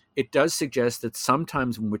 It does suggest that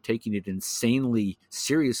sometimes when we're taking it insanely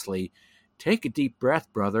seriously, take a deep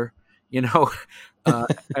breath, brother.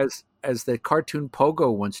 As the cartoon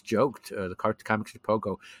Pogo once joked, the comic strip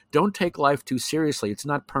Pogo, don't take life too seriously. It's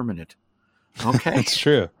not permanent. Okay, it's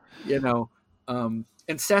true.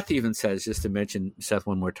 And Seth even says, just to mention Seth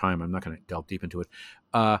one more time, I'm not going to delve deep into it.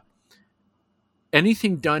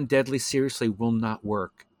 Anything done deadly seriously will not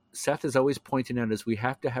work. Seth is always pointing out is we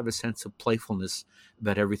have to have a sense of playfulness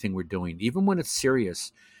about everything we're doing. Even when it's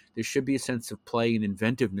serious, there should be a sense of play and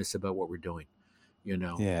inventiveness about what we're doing.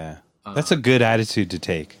 Yeah, that's a good attitude to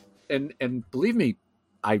take. And believe me,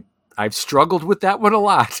 I've struggled with that one a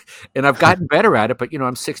lot, and I've gotten better at it. But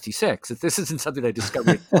I'm 66. This isn't something I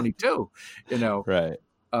discovered at 22. Right.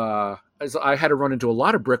 As I had to run into a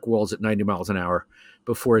lot of brick walls at 90 miles an hour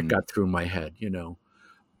before it got through my head.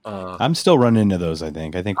 I'm still running into those. I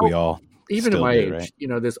think we all, even at my age, right?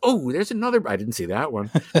 there's another. I didn't see that one.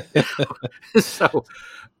 So,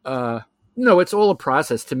 no, it's all a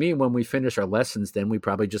process. To me, when we finish our lessons, then we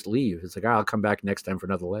probably just leave. It's like, I'll come back next time for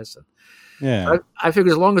another lesson. Yeah. I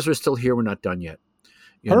figure as long as we're still here, we're not done yet.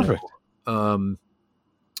 Perfect.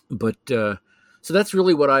 So that's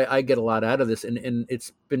really what I get a lot out of this. And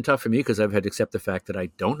it's been tough for me because I've had to accept the fact that I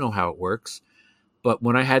don't know how it works. But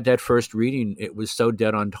when I had that first reading, it was so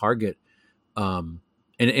dead on target. And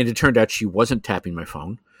it turned out she wasn't tapping my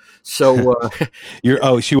phone. So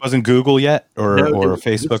she wasn't Google yet or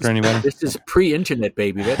Facebook or anybody? This is pre-internet,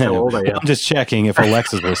 baby. That's how old I am. I'm just checking if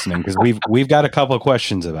Alexa's listening because we've got a couple of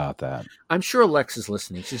questions about that. I'm sure Alexa's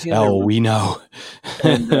listening. She's we know.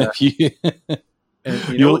 And, we're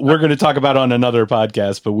going to talk about it on another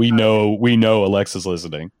podcast, but we know Alexa's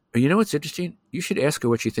listening. You know what's interesting? You should ask her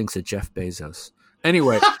what she thinks of Jeff Bezos.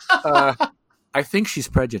 Anyway, I think she's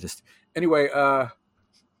prejudiced. Anyway,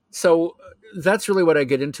 so that's really what I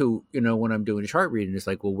get into, when I'm doing chart reading. It's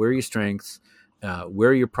like, well, where are your strengths? Where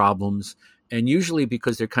are your problems? And usually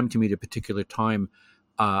because they're coming to me at a particular time,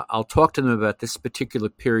 I'll talk to them about this particular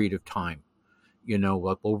period of time.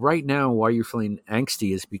 Like, well, right now, why you're feeling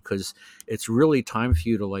angsty is because it's really time for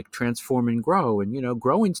you to like transform and grow. And,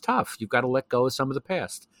 growing's tough. You've got to let go of some of the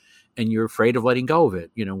past and you're afraid of letting go of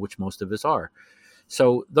it, which most of us are.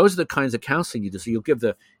 So those are the kinds of counseling you do. So you'll give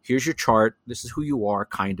here's your chart. This is who you are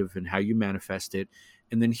kind of, and how you manifest it.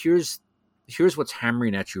 And then here's what's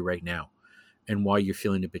hammering at you right now and why you're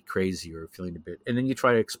feeling a bit crazy or feeling a bit. And then you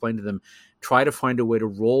try to explain to them, try to find a way to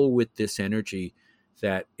roll with this energy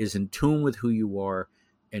that is in tune with who you are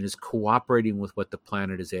and is cooperating with what the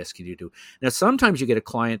planet is asking you to do. Now, sometimes you get a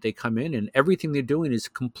client, they come in and everything they're doing is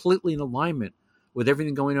completely in alignment with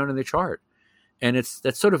everything going on in their chart. And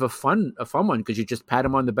that's sort of a fun one, because you just pat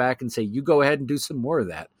them on the back and say, you go ahead and do some more of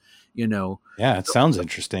that, you know? Yeah, it sounds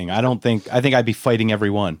interesting. I think I'd be fighting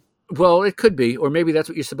everyone. Well, it could be, or maybe that's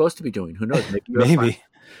what you're supposed to be doing. Who knows? Maybe. Maybe.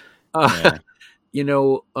 Yeah. You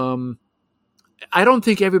know, I don't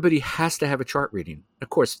think everybody has to have a chart reading. Of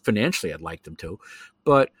course, financially, I'd like them to,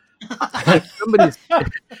 but if somebody's,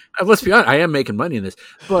 let's be honest, I am making money in this,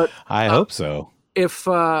 but I hope so. If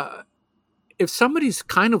somebody's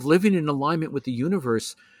kind of living in alignment with the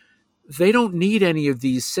universe, they don't need any of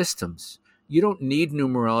these systems. You don't need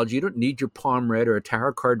numerology. You don't need your palm read or a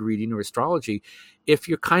tarot card reading or astrology if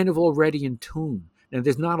you're kind of already in tune. Now,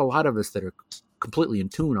 there's not a lot of us that are completely in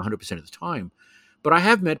tune 100% of the time, but I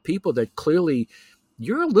have met people that clearly,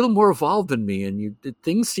 you're a little more evolved than me, and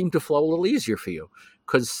things seem to flow a little easier for you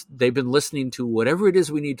because they've been listening to whatever it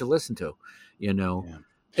is we need to listen to. You know,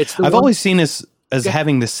 I've always seen us as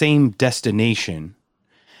having the same destination,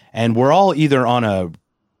 and we're all either on a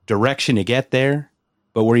direction to get there,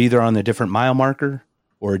 but we're either on a different mile marker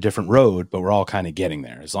or a different road, but we're all kind of getting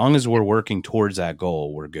there. As long as we're working towards that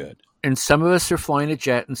goal, we're good. And some of us are flying a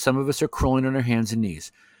jet, and some of us are crawling on our hands and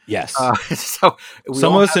knees. Yes. So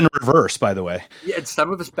some of us in reverse, by the way. Yeah, and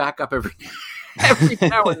some of us back up every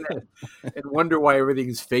now and then and wonder why everything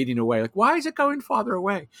is fading away. Like, why is it going farther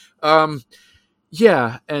away?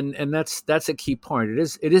 Yeah, and that's a key point.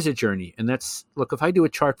 It is a journey, and look. If I do a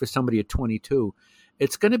chart for somebody at 22,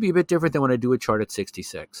 it's going to be a bit different than when I do a chart at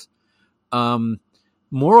 66.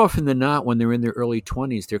 More often than not, when they're in their early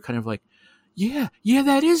 20s, they're kind of like, yeah,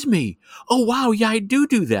 that is me. Oh wow, yeah, I do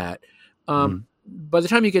that. By the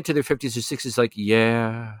time you get to their 50s or 60s, like,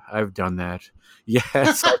 yeah, I've done that.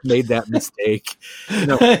 Yes, I've made that mistake. You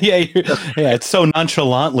know, yeah, it's so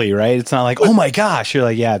nonchalantly, right? It's not like, oh my gosh, you're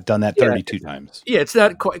like, yeah, I've done that 32 times. Yeah, it's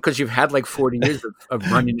not quite, because you've had like 40 years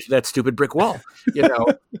of running into that stupid brick wall, you know,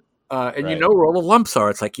 and you know where all the lumps are.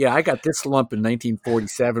 It's like, yeah, I got this lump in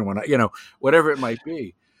 1947 when whatever it might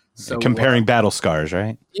be. So comparing battle scars,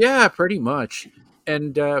 right? Yeah, pretty much.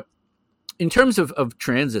 And in terms of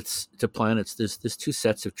transits to planets, there's two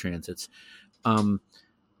sets of transits.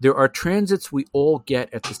 There are transits we all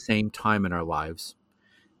get at the same time in our lives.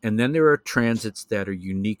 And then there are transits that are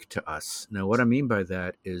unique to us. Now, what I mean by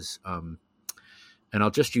that is, and I'll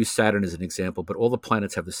just use Saturn as an example, but all the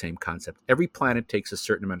planets have the same concept. Every planet takes a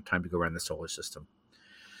certain amount of time to go around the solar system.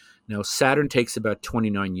 Now, Saturn takes about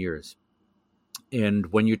 29 years.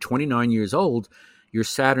 And when you're 29 years old, your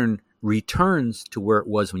Saturn returns to where it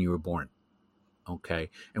was when you were born. Okay.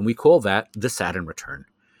 And we call that the Saturn return.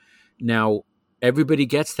 Now, everybody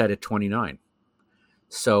gets that at 29.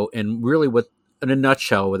 So, and really in a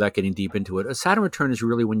nutshell, without getting deep into it, a Saturn return is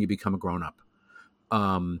really when you become a grown-up.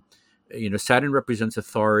 Saturn represents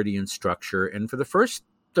authority and structure. And for the first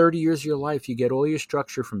 30 years of your life, you get all your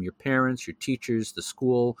structure from your parents, your teachers, the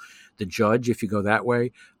school, the judge, if you go that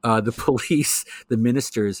way, the police, the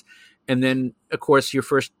ministers. And then, of course, your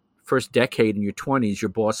first decade in your 20s, your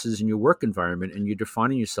bosses and your work environment, and you're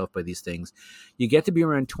defining yourself by these things. You get to be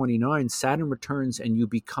around 29, Saturn returns, and you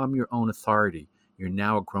become your own authority. You're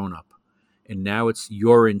now a grown-up. And now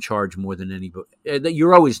you're in charge more than anybody.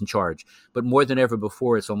 You're always in charge, but more than ever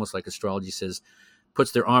before, it's almost like astrology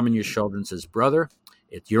puts their arm on your shoulder and says, brother,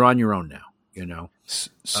 you're on your own now, you know?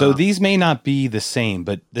 So these may not be the same,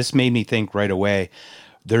 but this made me think right away.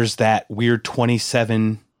 There's that weird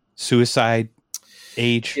 27 suicide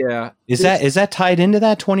age. Yeah. Is that tied into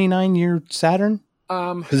that 29-year Saturn?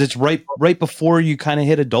 Because it's right before you kind of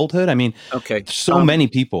hit adulthood. I mean, okay. So many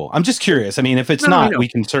people. I'm just curious. I mean, if it's not, we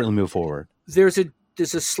can certainly move forward. There's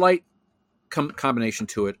a slight combination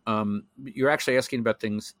to it. You're actually asking about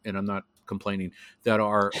things, and I'm not complaining, that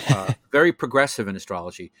are very progressive in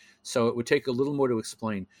astrology. So it would take a little more to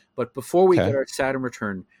explain. But before we get our Saturn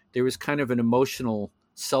return, there was kind of an emotional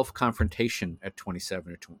self-confrontation at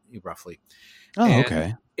 27 or 20, roughly. Oh, and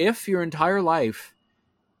okay. If your entire life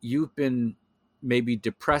you've been maybe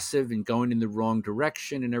depressive and going in the wrong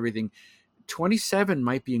direction and everything, 27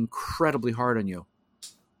 might be incredibly hard on you.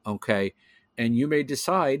 Okay. And you may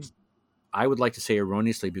decide, I would like to say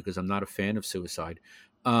erroneously, because I'm not a fan of suicide,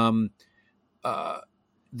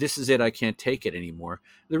 this is it. I can't take it anymore.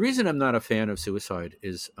 The reason I'm not a fan of suicide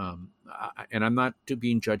is, and I'm not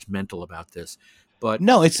being judgmental about this, but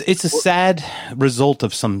no, it's a sad result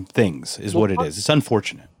of some things is what it is. It's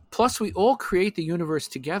unfortunate. Plus, we all create the universe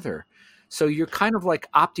together. So you're kind of like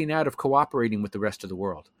opting out of cooperating with the rest of the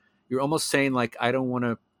world. You're almost saying like, I don't want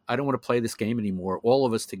to play this game anymore. All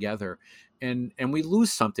of us together. And we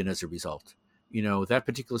lose something as a result. that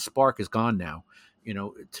particular spark is gone now.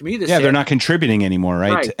 To me, they're not contributing anymore,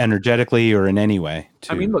 right? Energetically or in any way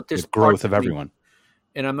to look, there's the growth of everyone.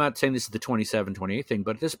 And I'm not saying this is the 27, 28 thing,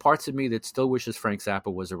 but there's parts of me that still wishes Frank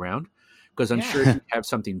Zappa was around, because I'm sure he'd have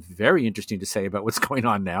something very interesting to say about what's going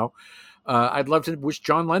on now. I'd love to wish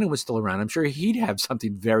John Lennon was still around. I'm sure he'd have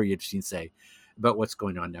something very interesting to say about what's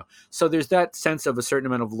going on now. So there's that sense of a certain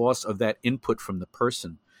amount of loss of that input from the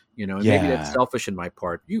person, and maybe that's selfish in my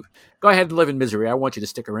part. You go ahead and live in misery. I want you to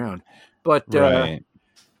stick around. But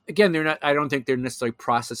again, I don't think they're necessarily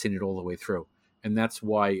processing it all the way through. And that's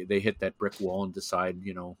why they hit that brick wall and decide,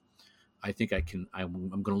 I think I'm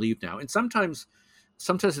going to leave now. And sometimes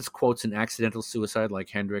it's quotes an accidental suicide, like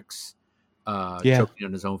Hendrix choking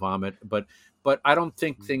on his own vomit. But I don't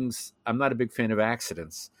think I'm not a big fan of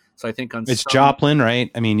accidents. So I think it's Joplin,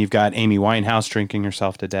 right? I mean, you've got Amy Winehouse drinking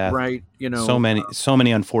herself to death, right? So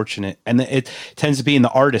many unfortunate, and it tends to be in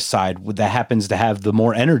the artist side that happens to have the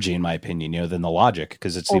more energy, in my opinion, than the logic,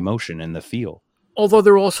 because it's the emotion and the feel. Although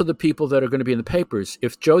they're also the people that are going to be in the papers.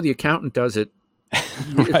 If Joe the accountant does it,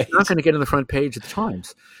 it's not going to get on the front page of the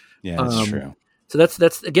Times. Yeah, that's true. So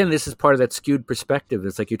that's again, this is part of that skewed perspective.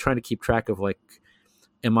 It's like you're trying to keep track of, like,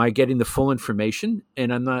 am I getting the full information?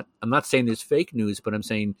 And I'm not saying there's fake news, but I'm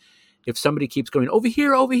saying if somebody keeps going over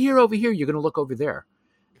here, over here, over here, you're going to look over there.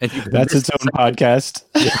 And that's its own podcast.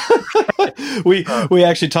 We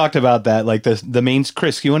actually talked about that. Like the main,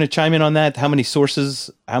 Chris, you want to chime in on that? How many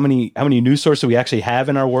sources, how many news sources we actually have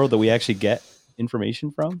in our world that we actually get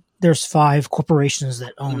information from? There's 5 corporations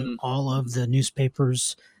that own all of the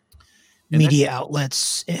newspapers, media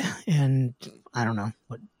outlets, and I don't know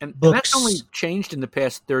what and books. And that's only changed in the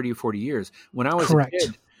past 30 or 40 years. When I was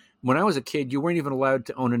a kid, you weren't even allowed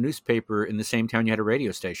to own a newspaper in the same town you had a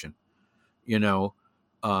radio station.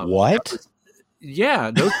 What?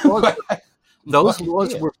 Those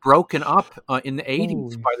laws were broken up in the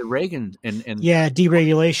 80s by the Reagan and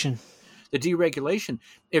deregulation. The deregulation.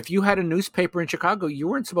 If you had a newspaper in Chicago, you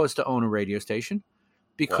weren't supposed to own a radio station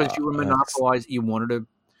because you were monopolized.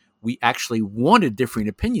 We actually wanted differing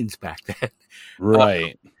opinions back then.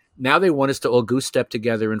 Right. Now they want us to all goose step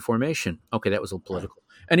together in formation. Okay, that was a little political.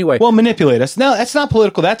 Anyway, well, manipulate us. No, that's not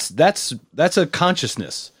political. That's a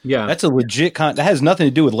consciousness. Yeah, that's a legit. That has nothing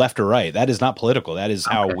to do with left or right. That is not political. That is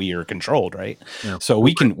how we are controlled, right? Yeah. So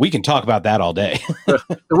we can talk about that all day.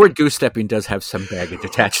 The word goose stepping does have some baggage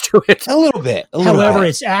attached to it. A little bit. However,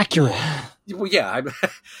 it's accurate. Well, yeah,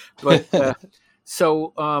 but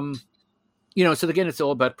so. So again, it's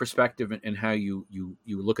all about perspective and how you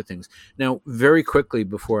look at things. Now, very quickly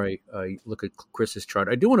before I look at Chris's chart,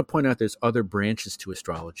 I do want to point out there's other branches to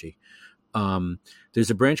astrology. There's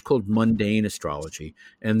a branch called mundane astrology,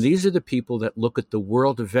 and these are the people that look at the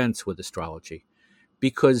world events with astrology.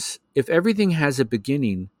 Because if everything has a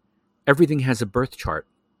beginning, everything has a birth chart.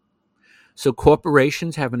 So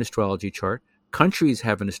corporations have an astrology chart. Countries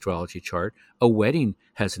have an astrology chart. A wedding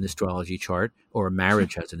has an astrology chart, or a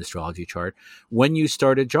marriage has an astrology chart. When you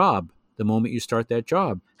start a job, the moment you start that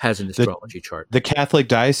job has an astrology chart. The Catholic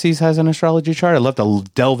diocese has an astrology chart. I'd love to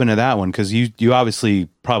delve into that one because you obviously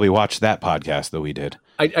probably watched that podcast that we did.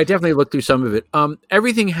 I definitely looked through some of it.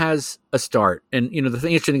 Everything has a start. And, the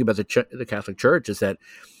interesting thing about the Catholic Church is that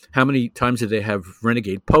how many times do they have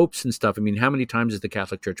renegade popes and stuff? I mean, how many times has the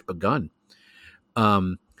Catholic Church begun?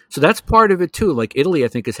 So that's part of it too. Like Italy, I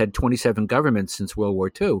think, has had 27 governments since World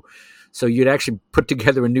War II. So you'd actually put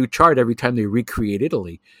together a new chart every time they recreate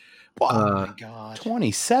Italy. Oh my God,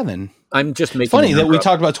 27! I'm just making. Funny that we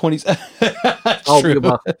talked about 20.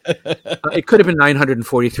 Well, it could have been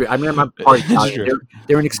 943. I mean, I'm not part Italian.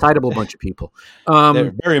 They're an excitable bunch of people.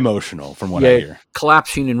 They're very emotional, from what I hear.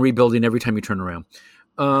 Collapsing and rebuilding every time you turn around.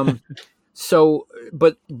 So,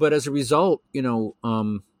 but as a result,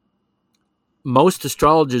 most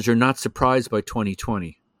astrologers are not surprised by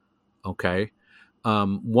 2020. Okay.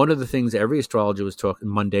 One of the things every astrologer was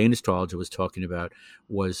mundane astrologer was talking about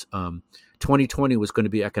was 2020 was going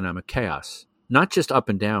to be economic chaos. Not just up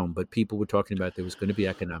and down, but people were talking about there was going to be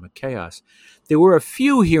economic chaos. There were a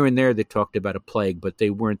few here and there that talked about a plague, but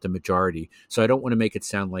they weren't the majority. So I don't want to make it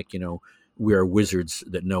sound like, we are wizards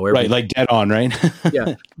that know everything. Right, like dead on, right?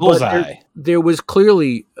 Yeah. Bullseye. There was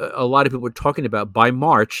clearly a lot of people were talking about by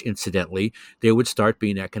March, incidentally, there would start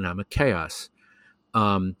being economic chaos.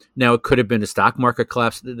 Now, it could have been a stock market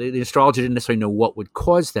collapse. The astrologer didn't necessarily know what would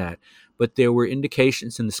cause that, but there were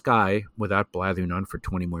indications in the sky, without blathering on for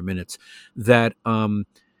 20 more minutes, that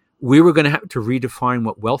we were going to have to redefine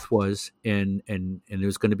what wealth was, and there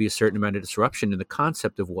was going to be a certain amount of disruption in the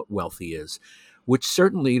concept of what wealthy is, which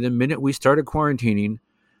certainly the minute we started quarantining,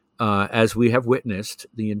 as we have witnessed,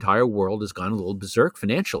 the entire world has gone a little berserk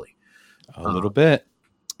financially. A little bit.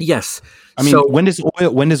 Yes. I mean, when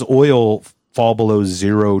does oil fall below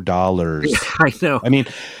 $0? Yeah, I know. I mean,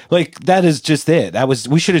 like, that is just it.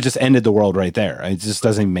 We should have just ended the world right there. It just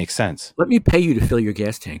doesn't even make sense. Let me pay you to fill your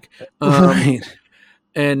gas tank. Right.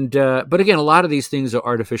 And but again, a lot of these things are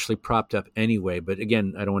artificially propped up anyway. But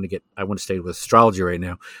again, I want to stay with astrology right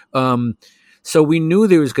now. So we knew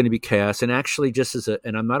there was going to be chaos, and actually,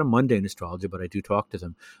 and I'm not a mundane astrologer, but I do talk to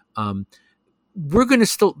them. We're going to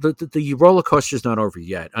still the roller coaster is not over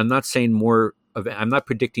yet. I'm not saying I'm not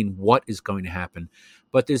predicting what is going to happen,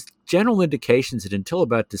 but there's general indications that until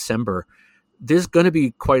about December, there's going to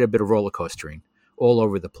be quite a bit of roller coastering all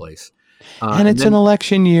over the place. And it's an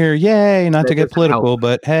election year. Yay. Not to get political,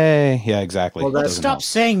 but hey. Yeah, exactly. Well, stop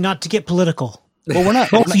saying not to get political. Well, we're not.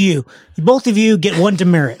 Both of you get one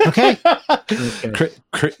demerit, okay? Okay.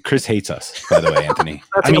 Chris hates us, by the way, Anthony.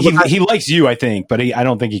 I mean, he likes you, I think, but I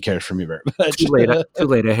don't think he cares for me very much. Too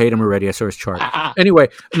late. I hate him already. I saw his chart. Anyway,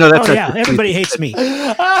 no, that's everybody hates me.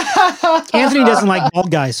 Anthony doesn't like bald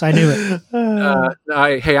guys. I knew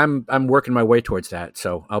it. Hey, I'm working my way towards that,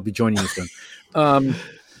 so I'll be joining you soon.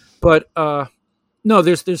 But no,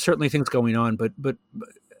 there's certainly things going on, but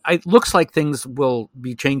it looks like things will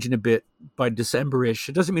be changing a bit by December-ish.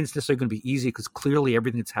 It doesn't mean it's necessarily going to be easy, because clearly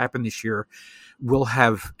everything that's happened this year will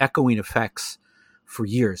have echoing effects for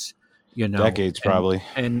years, decades probably.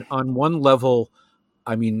 And on one level,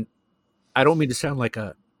 I mean, I don't mean to sound like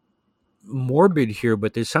a morbid here,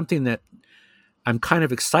 but there's something that I'm kind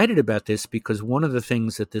of excited about this, because one of the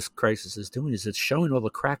things that this crisis is doing is it's showing all the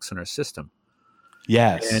cracks in our system.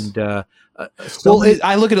 Yes. And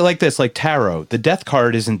I look at it like this, like tarot. The death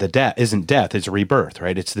card isn't death, it's rebirth,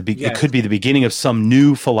 right? It's it could be the beginning of some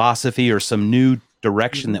new philosophy or some new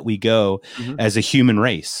direction that we go as a human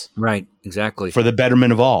race. Right, exactly. For the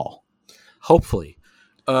betterment of all. Hopefully.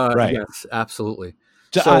 Right. Yes, absolutely.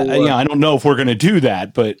 So, I don't know if we're going to do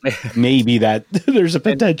that, but maybe that there's a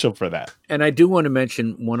potential for that. And I do want to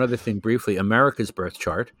mention one other thing briefly, America's birth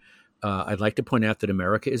chart. I'd like to point out that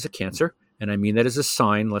America is a Cancer. And I mean that as a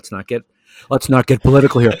sign. Let's not get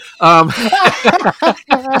political here.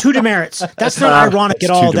 2 demerits. That's not ironic at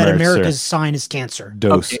all that America's sign is Cancer.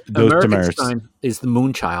 Those America's sign is the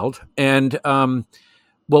moon child. And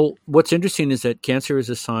well, what's interesting is that Cancer is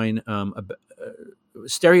a sign.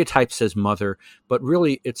 Stereotype says mother, but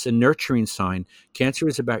really it's a nurturing sign. Cancer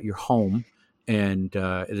is about your home. And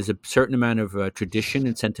there's a certain amount of tradition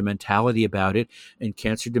and sentimentality about it, and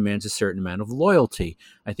Cancer demands a certain amount of loyalty.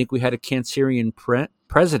 I think we had a Cancerian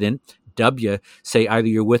president, W, say either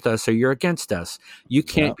you're with us or you're against us. You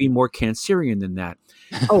can't be more Cancerian than that.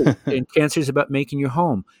 Oh, and Cancer is about making your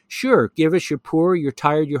home. Sure, give us, you're poor, you're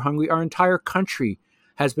tired, you're hungry. Our entire country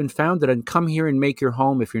has been founded on come here and make your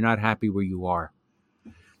home if you're not happy where you are.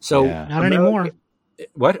 So not anymore.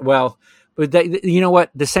 What? Well... But you know what?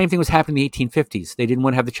 The same thing was happening in the 1850s. They didn't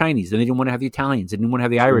want to have the Chinese. Then they didn't want to have the Italians. They didn't want to have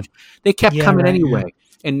the Irish. They kept coming anyway.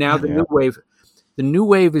 Yeah. And now the new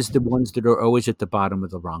wave is the ones that are always at the bottom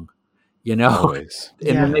of the rung. Always.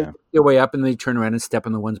 And then they make their way up, and they turn around and step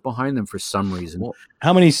on the ones behind them for some reason. Well,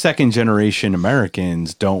 how many second generation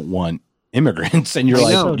Americans don't want immigrants? And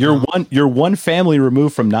you're one family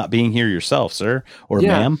removed from not being here yourself, sir or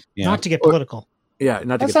ma'am. Yeah. Not to get political.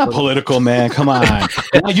 That's not political, man. Come on.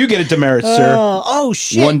 Now you get a demerit, sir. Oh,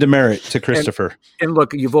 shit. 1 demerit to Christopher. And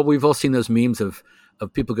look, we've all seen those memes of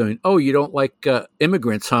people going, "Oh, you don't like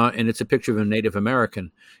immigrants, huh?" And it's a picture of a Native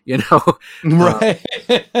American, right?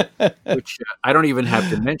 Which I don't even have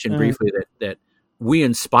to mention briefly that we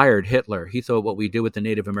inspired Hitler. He thought what we did with the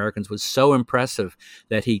Native Americans was so impressive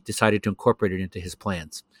that he decided to incorporate it into his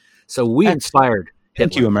plans. So we inspired.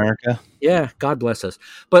 Thank you, America. Yeah, God bless us.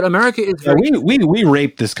 But America is we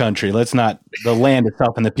raped this country. Let's not the land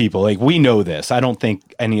itself and the people. Like, we know this. I don't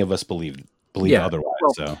think any of us believe otherwise.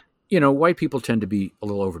 Well, so white people tend to be a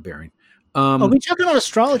little overbearing. Are we talking about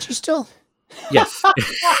astrology still? Yes.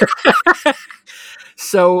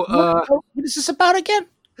 So what is this about again?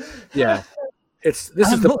 Yeah. This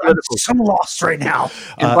is the political. I'm lost right now.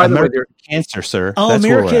 And by the way, Cancer, sir. Oh, that's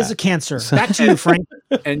America is a Cancer. Back to you, Frank.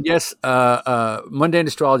 And yes, mundane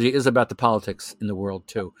astrology is about the politics in the world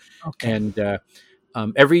too. Okay. And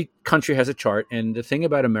every country has a chart. And the thing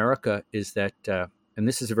about America is that, and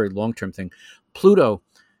this is a very long-term thing, Pluto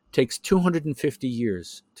takes 250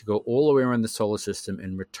 years to go all the way around the solar system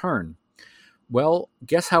and return. Well,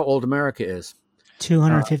 guess how old America is?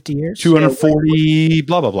 250 years? 240,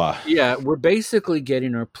 blah, blah, blah. Yeah, we're basically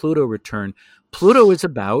getting our Pluto return. Pluto is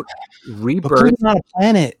about rebirth. But Pluto's not a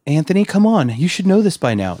planet, Anthony. Come on. You should know this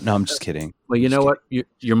by now. No, I'm just kidding. Well, you know what?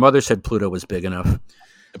 Your mother said Pluto was big enough.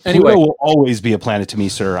 Anyway, Pluto will always be a planet to me,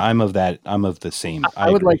 sir. I'm of the same. I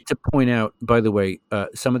would agree. like to point out, by the way,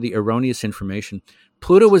 some of the erroneous information.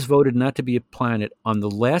 Pluto was voted not to be a planet on the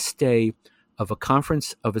last day of a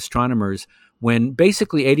conference of astronomers when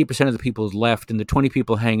basically 80% of the people had left and the 20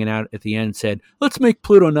 people hanging out at the end said, let's make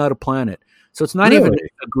Pluto not a planet. So it's not even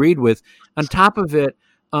Really? agreed with. On top of it,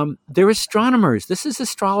 they're astronomers. This is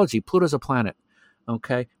astrology. Pluto's a planet.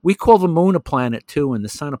 Okay. We call the moon a planet too and the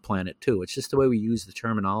sun a planet too. It's just the way we use the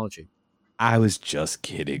terminology. I was just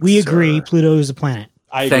kidding. We sir. agree. Pluto is a planet.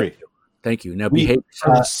 I agree. Thank you. Now We- behave For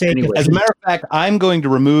the yourself. sake Anyway. As a matter of fact, I'm going to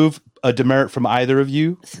remove a demerit from either of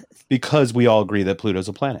you because we all agree that Pluto's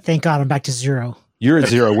a planet. Thank God I'm back to 0. You're at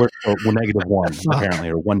 0. We're -1 Fuck. apparently,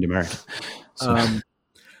 or 1 demerit.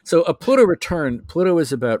 So a Pluto return, Pluto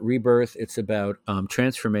is about rebirth. It's about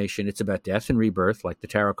transformation. It's about death and rebirth, like the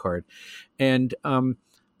tarot card. And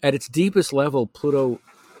at its deepest level, Pluto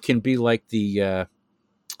can be like the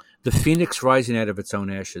phoenix rising out of its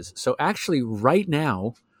own ashes. So actually, right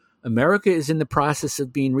now, America is in the process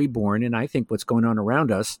of being reborn, and I think what's going on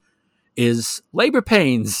around us is labor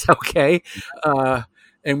pains. Okay,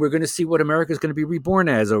 and we're going to see what America is going to be reborn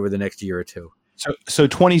as over the next year or two. So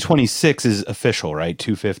 2026 is official, right?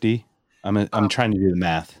 250. I'm trying to do the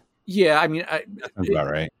math. Yeah, I mean, That's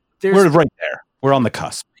about right. there's We're right there. We're on the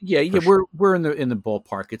cusp. Yeah, sure. we're in the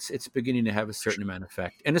ballpark. It's beginning to have a certain amount of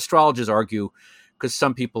effect. And astrologers argue because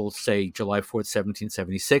some people say July 4th,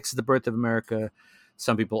 1776 is the birth of America.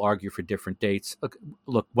 Some people argue for different dates.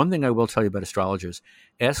 Look, one thing I will tell you about astrologers: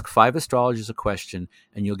 ask 5 astrologers a question,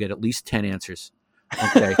 and you'll get at least 10 answers.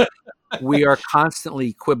 Okay, we are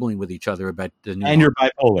constantly quibbling with each other about the new. And you're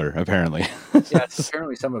bipolar, apparently. Yes,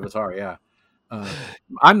 apparently some of us are. Yeah,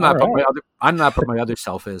 I'm not, but right. I'm not, but my other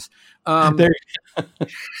self is. There-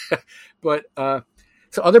 But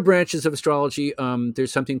so other branches of astrology,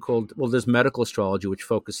 there's something called, there's medical astrology, which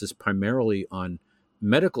focuses primarily on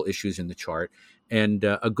medical issues in the chart. And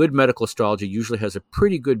a good medical astrologer usually has a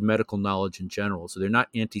pretty good medical knowledge in general. So they're not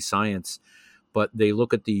anti-science, but they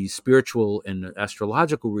look at the spiritual and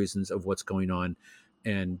astrological reasons of what's going on.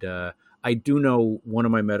 And I do know one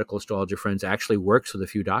of my medical astrologer friends actually works with a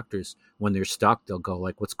few doctors. When they're stuck, they'll go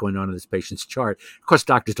like, what's going on in this patient's chart? Of course,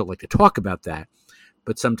 doctors don't like to talk about that,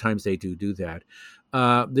 but sometimes they do that.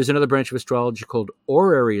 There's another branch of astrology called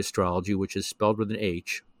horary astrology, which is spelled with an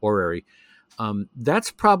H, horary.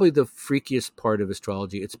 That's probably the freakiest part of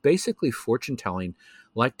astrology. It's basically fortune telling,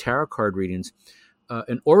 like tarot card readings.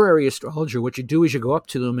 An horary astrologer, what you do is you go up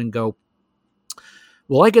to them and go,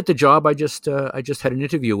 well, I get the job I just had an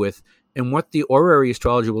interview with. And what the horary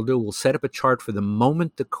astrologer will do will set up a chart for the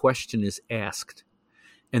moment the question is asked,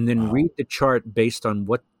 and then read the chart based on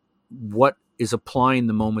what is applying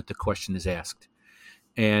the moment the question is asked.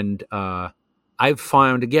 And I've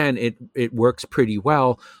found, again, it works pretty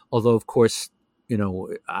well. Although, of course,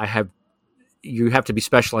 you have to be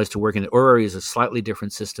specialized to work in it. Horary is a slightly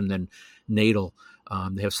different system than natal.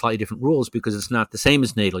 They have slightly different rules because it's not the same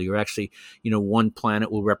as natal. You're actually, one planet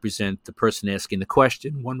will represent the person asking the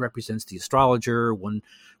question. One represents the astrologer. One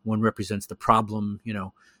represents the problem.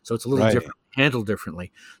 So it's a little different, handled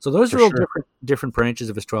differently. So those are all different branches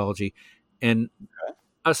of astrology. And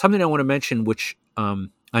something I want to mention, which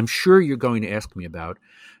I'm sure you're going to ask me about.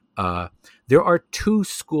 There are 2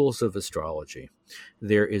 schools of astrology.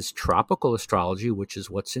 There is tropical astrology, which is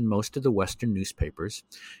what's in most of the Western newspapers,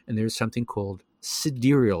 and there's something called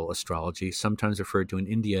sidereal astrology, sometimes referred to in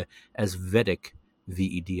India as Vedic,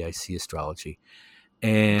 Vedic astrology.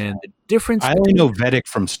 And the difference... I only know Vedic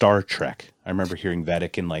from Star Trek. I remember hearing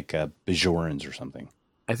Vedic in like Bajorans or something.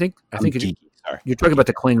 I think Sorry. You're talking about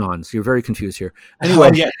the Klingons. You're very confused here.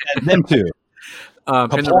 Anyway, yeah, them too.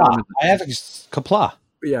 Kapla. I have Kapla.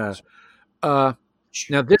 Yeah.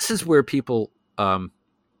 Now, this is where people...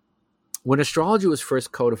 when astrology was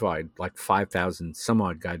first codified, like 5,000 some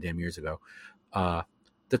odd goddamn years ago,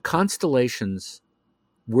 the constellations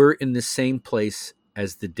were in the same place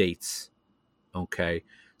as the dates. Okay.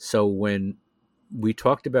 So when we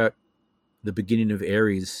talked about the beginning of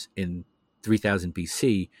Aries in 3000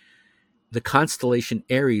 BC, the constellation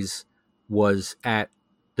Aries was at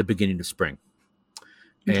the beginning of spring.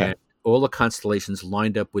 Okay. And all the constellations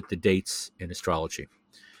lined up with the dates in astrology.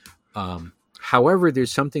 However,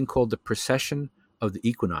 there's something called the precession of the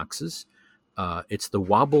equinoxes. It's the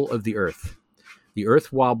wobble of the Earth. The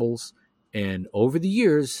Earth wobbles, and over the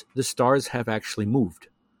years, the stars have actually moved.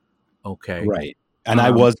 Okay. Right. And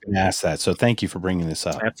I was going to ask that, so thank you for bringing this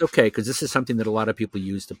up. That's okay, because this is something that a lot of people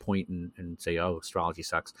use to point and say, oh, astrology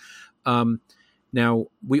sucks. Now,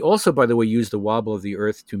 we also, by the way, use the wobble of the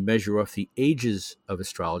Earth to measure off the ages of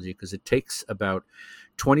astrology, because it takes about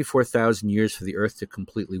 24,000 years for the Earth to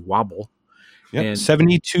completely wobble. Yep, And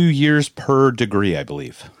 72 years per degree, I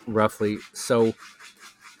believe. Roughly. So,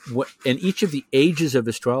 and each of the ages of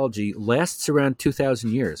astrology lasts around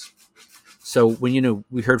 2,000 years. So when,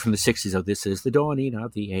 we heard from the 60s, oh, this is the dawning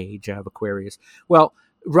of the age of Aquarius. Well,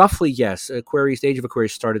 roughly, yes. The age of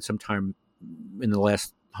Aquarius started sometime in the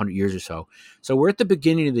last 100 years or so. So we're at the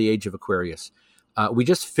beginning of the age of Aquarius. We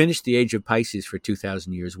just finished the age of Pisces for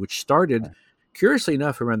 2,000 years, which started, curiously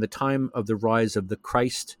enough, around the time of the rise of the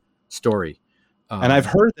Christ story. And I've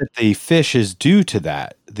heard that the fish is due to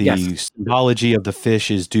that. The symbology of the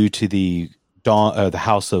fish is due to the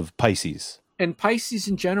house of Pisces. And Pisces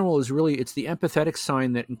in general it's the empathetic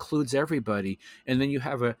sign that includes everybody. And then you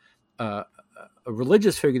have a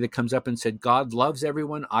religious figure that comes up and said, God loves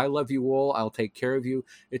everyone. I love you all. I'll take care of you.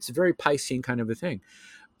 It's a very Piscean kind of a thing.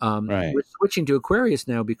 Right. We're switching to Aquarius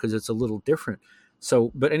now because it's a little different.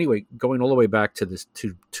 So, but anyway, going all the way back to this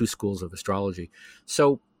two schools of astrology.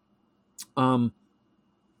 So,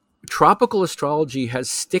 tropical astrology has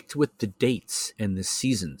sticked with the dates and the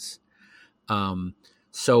seasons.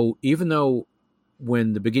 So even though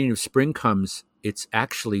when the beginning of spring comes, it's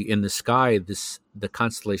actually in the sky, the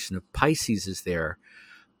constellation of Pisces is there.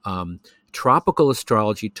 Tropical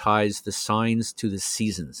astrology ties the signs to the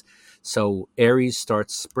seasons. So Aries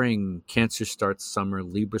starts spring, Cancer starts summer,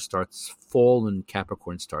 Libra starts fall, and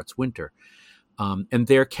Capricorn starts winter. And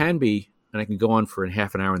there can be, and I can go on for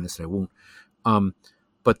half an hour on this, and I won't,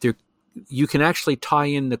 but you can actually tie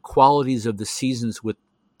in the qualities of the seasons with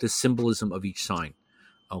the symbolism of each sign.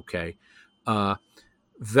 Okay.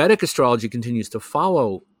 Vedic astrology continues to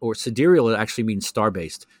follow, or sidereal actually means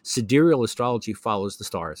star-based. Sidereal astrology follows the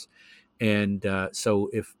stars. And so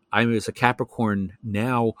if I was a Capricorn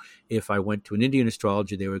now, if I went to an Indian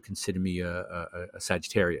astrologer, they would consider me a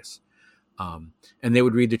Sagittarius. And they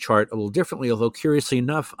would read the chart a little differently, although curiously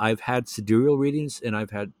enough, I've had sidereal readings and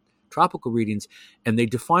I've had tropical readings, and they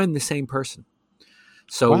define the same person.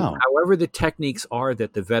 So however the techniques are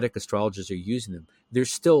that the Vedic astrologers are using them, they're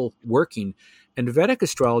still working. And Vedic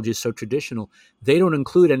astrology is so traditional, they don't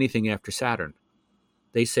include anything after Saturn.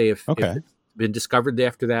 They say if it's been discovered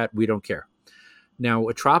after that, we don't care. Now,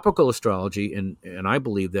 a tropical astrology, and I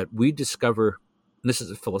believe that we discover, and this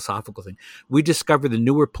is a philosophical thing, we discover the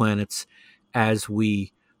newer planets as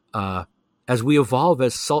we evolve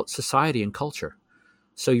as society and culture.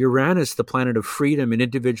 So Uranus, the planet of freedom and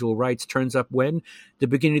individual rights, turns up when? The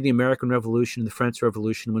beginning of the American Revolution, the French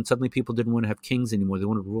Revolution, when suddenly people didn't want to have kings anymore. They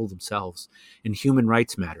wanted to rule themselves, and human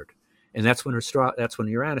rights mattered. And that's when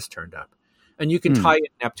Uranus turned up. And you can tie in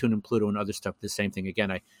Neptune and Pluto and other stuff, the same thing.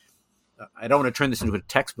 Again, I don't want to turn this into a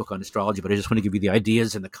textbook on astrology, but I just want to give you the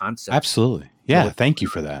ideas and the concepts. Absolutely. Yeah, thank you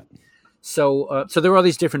for that. So there are all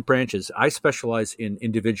these different branches. I specialize in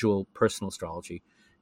individual personal astrology.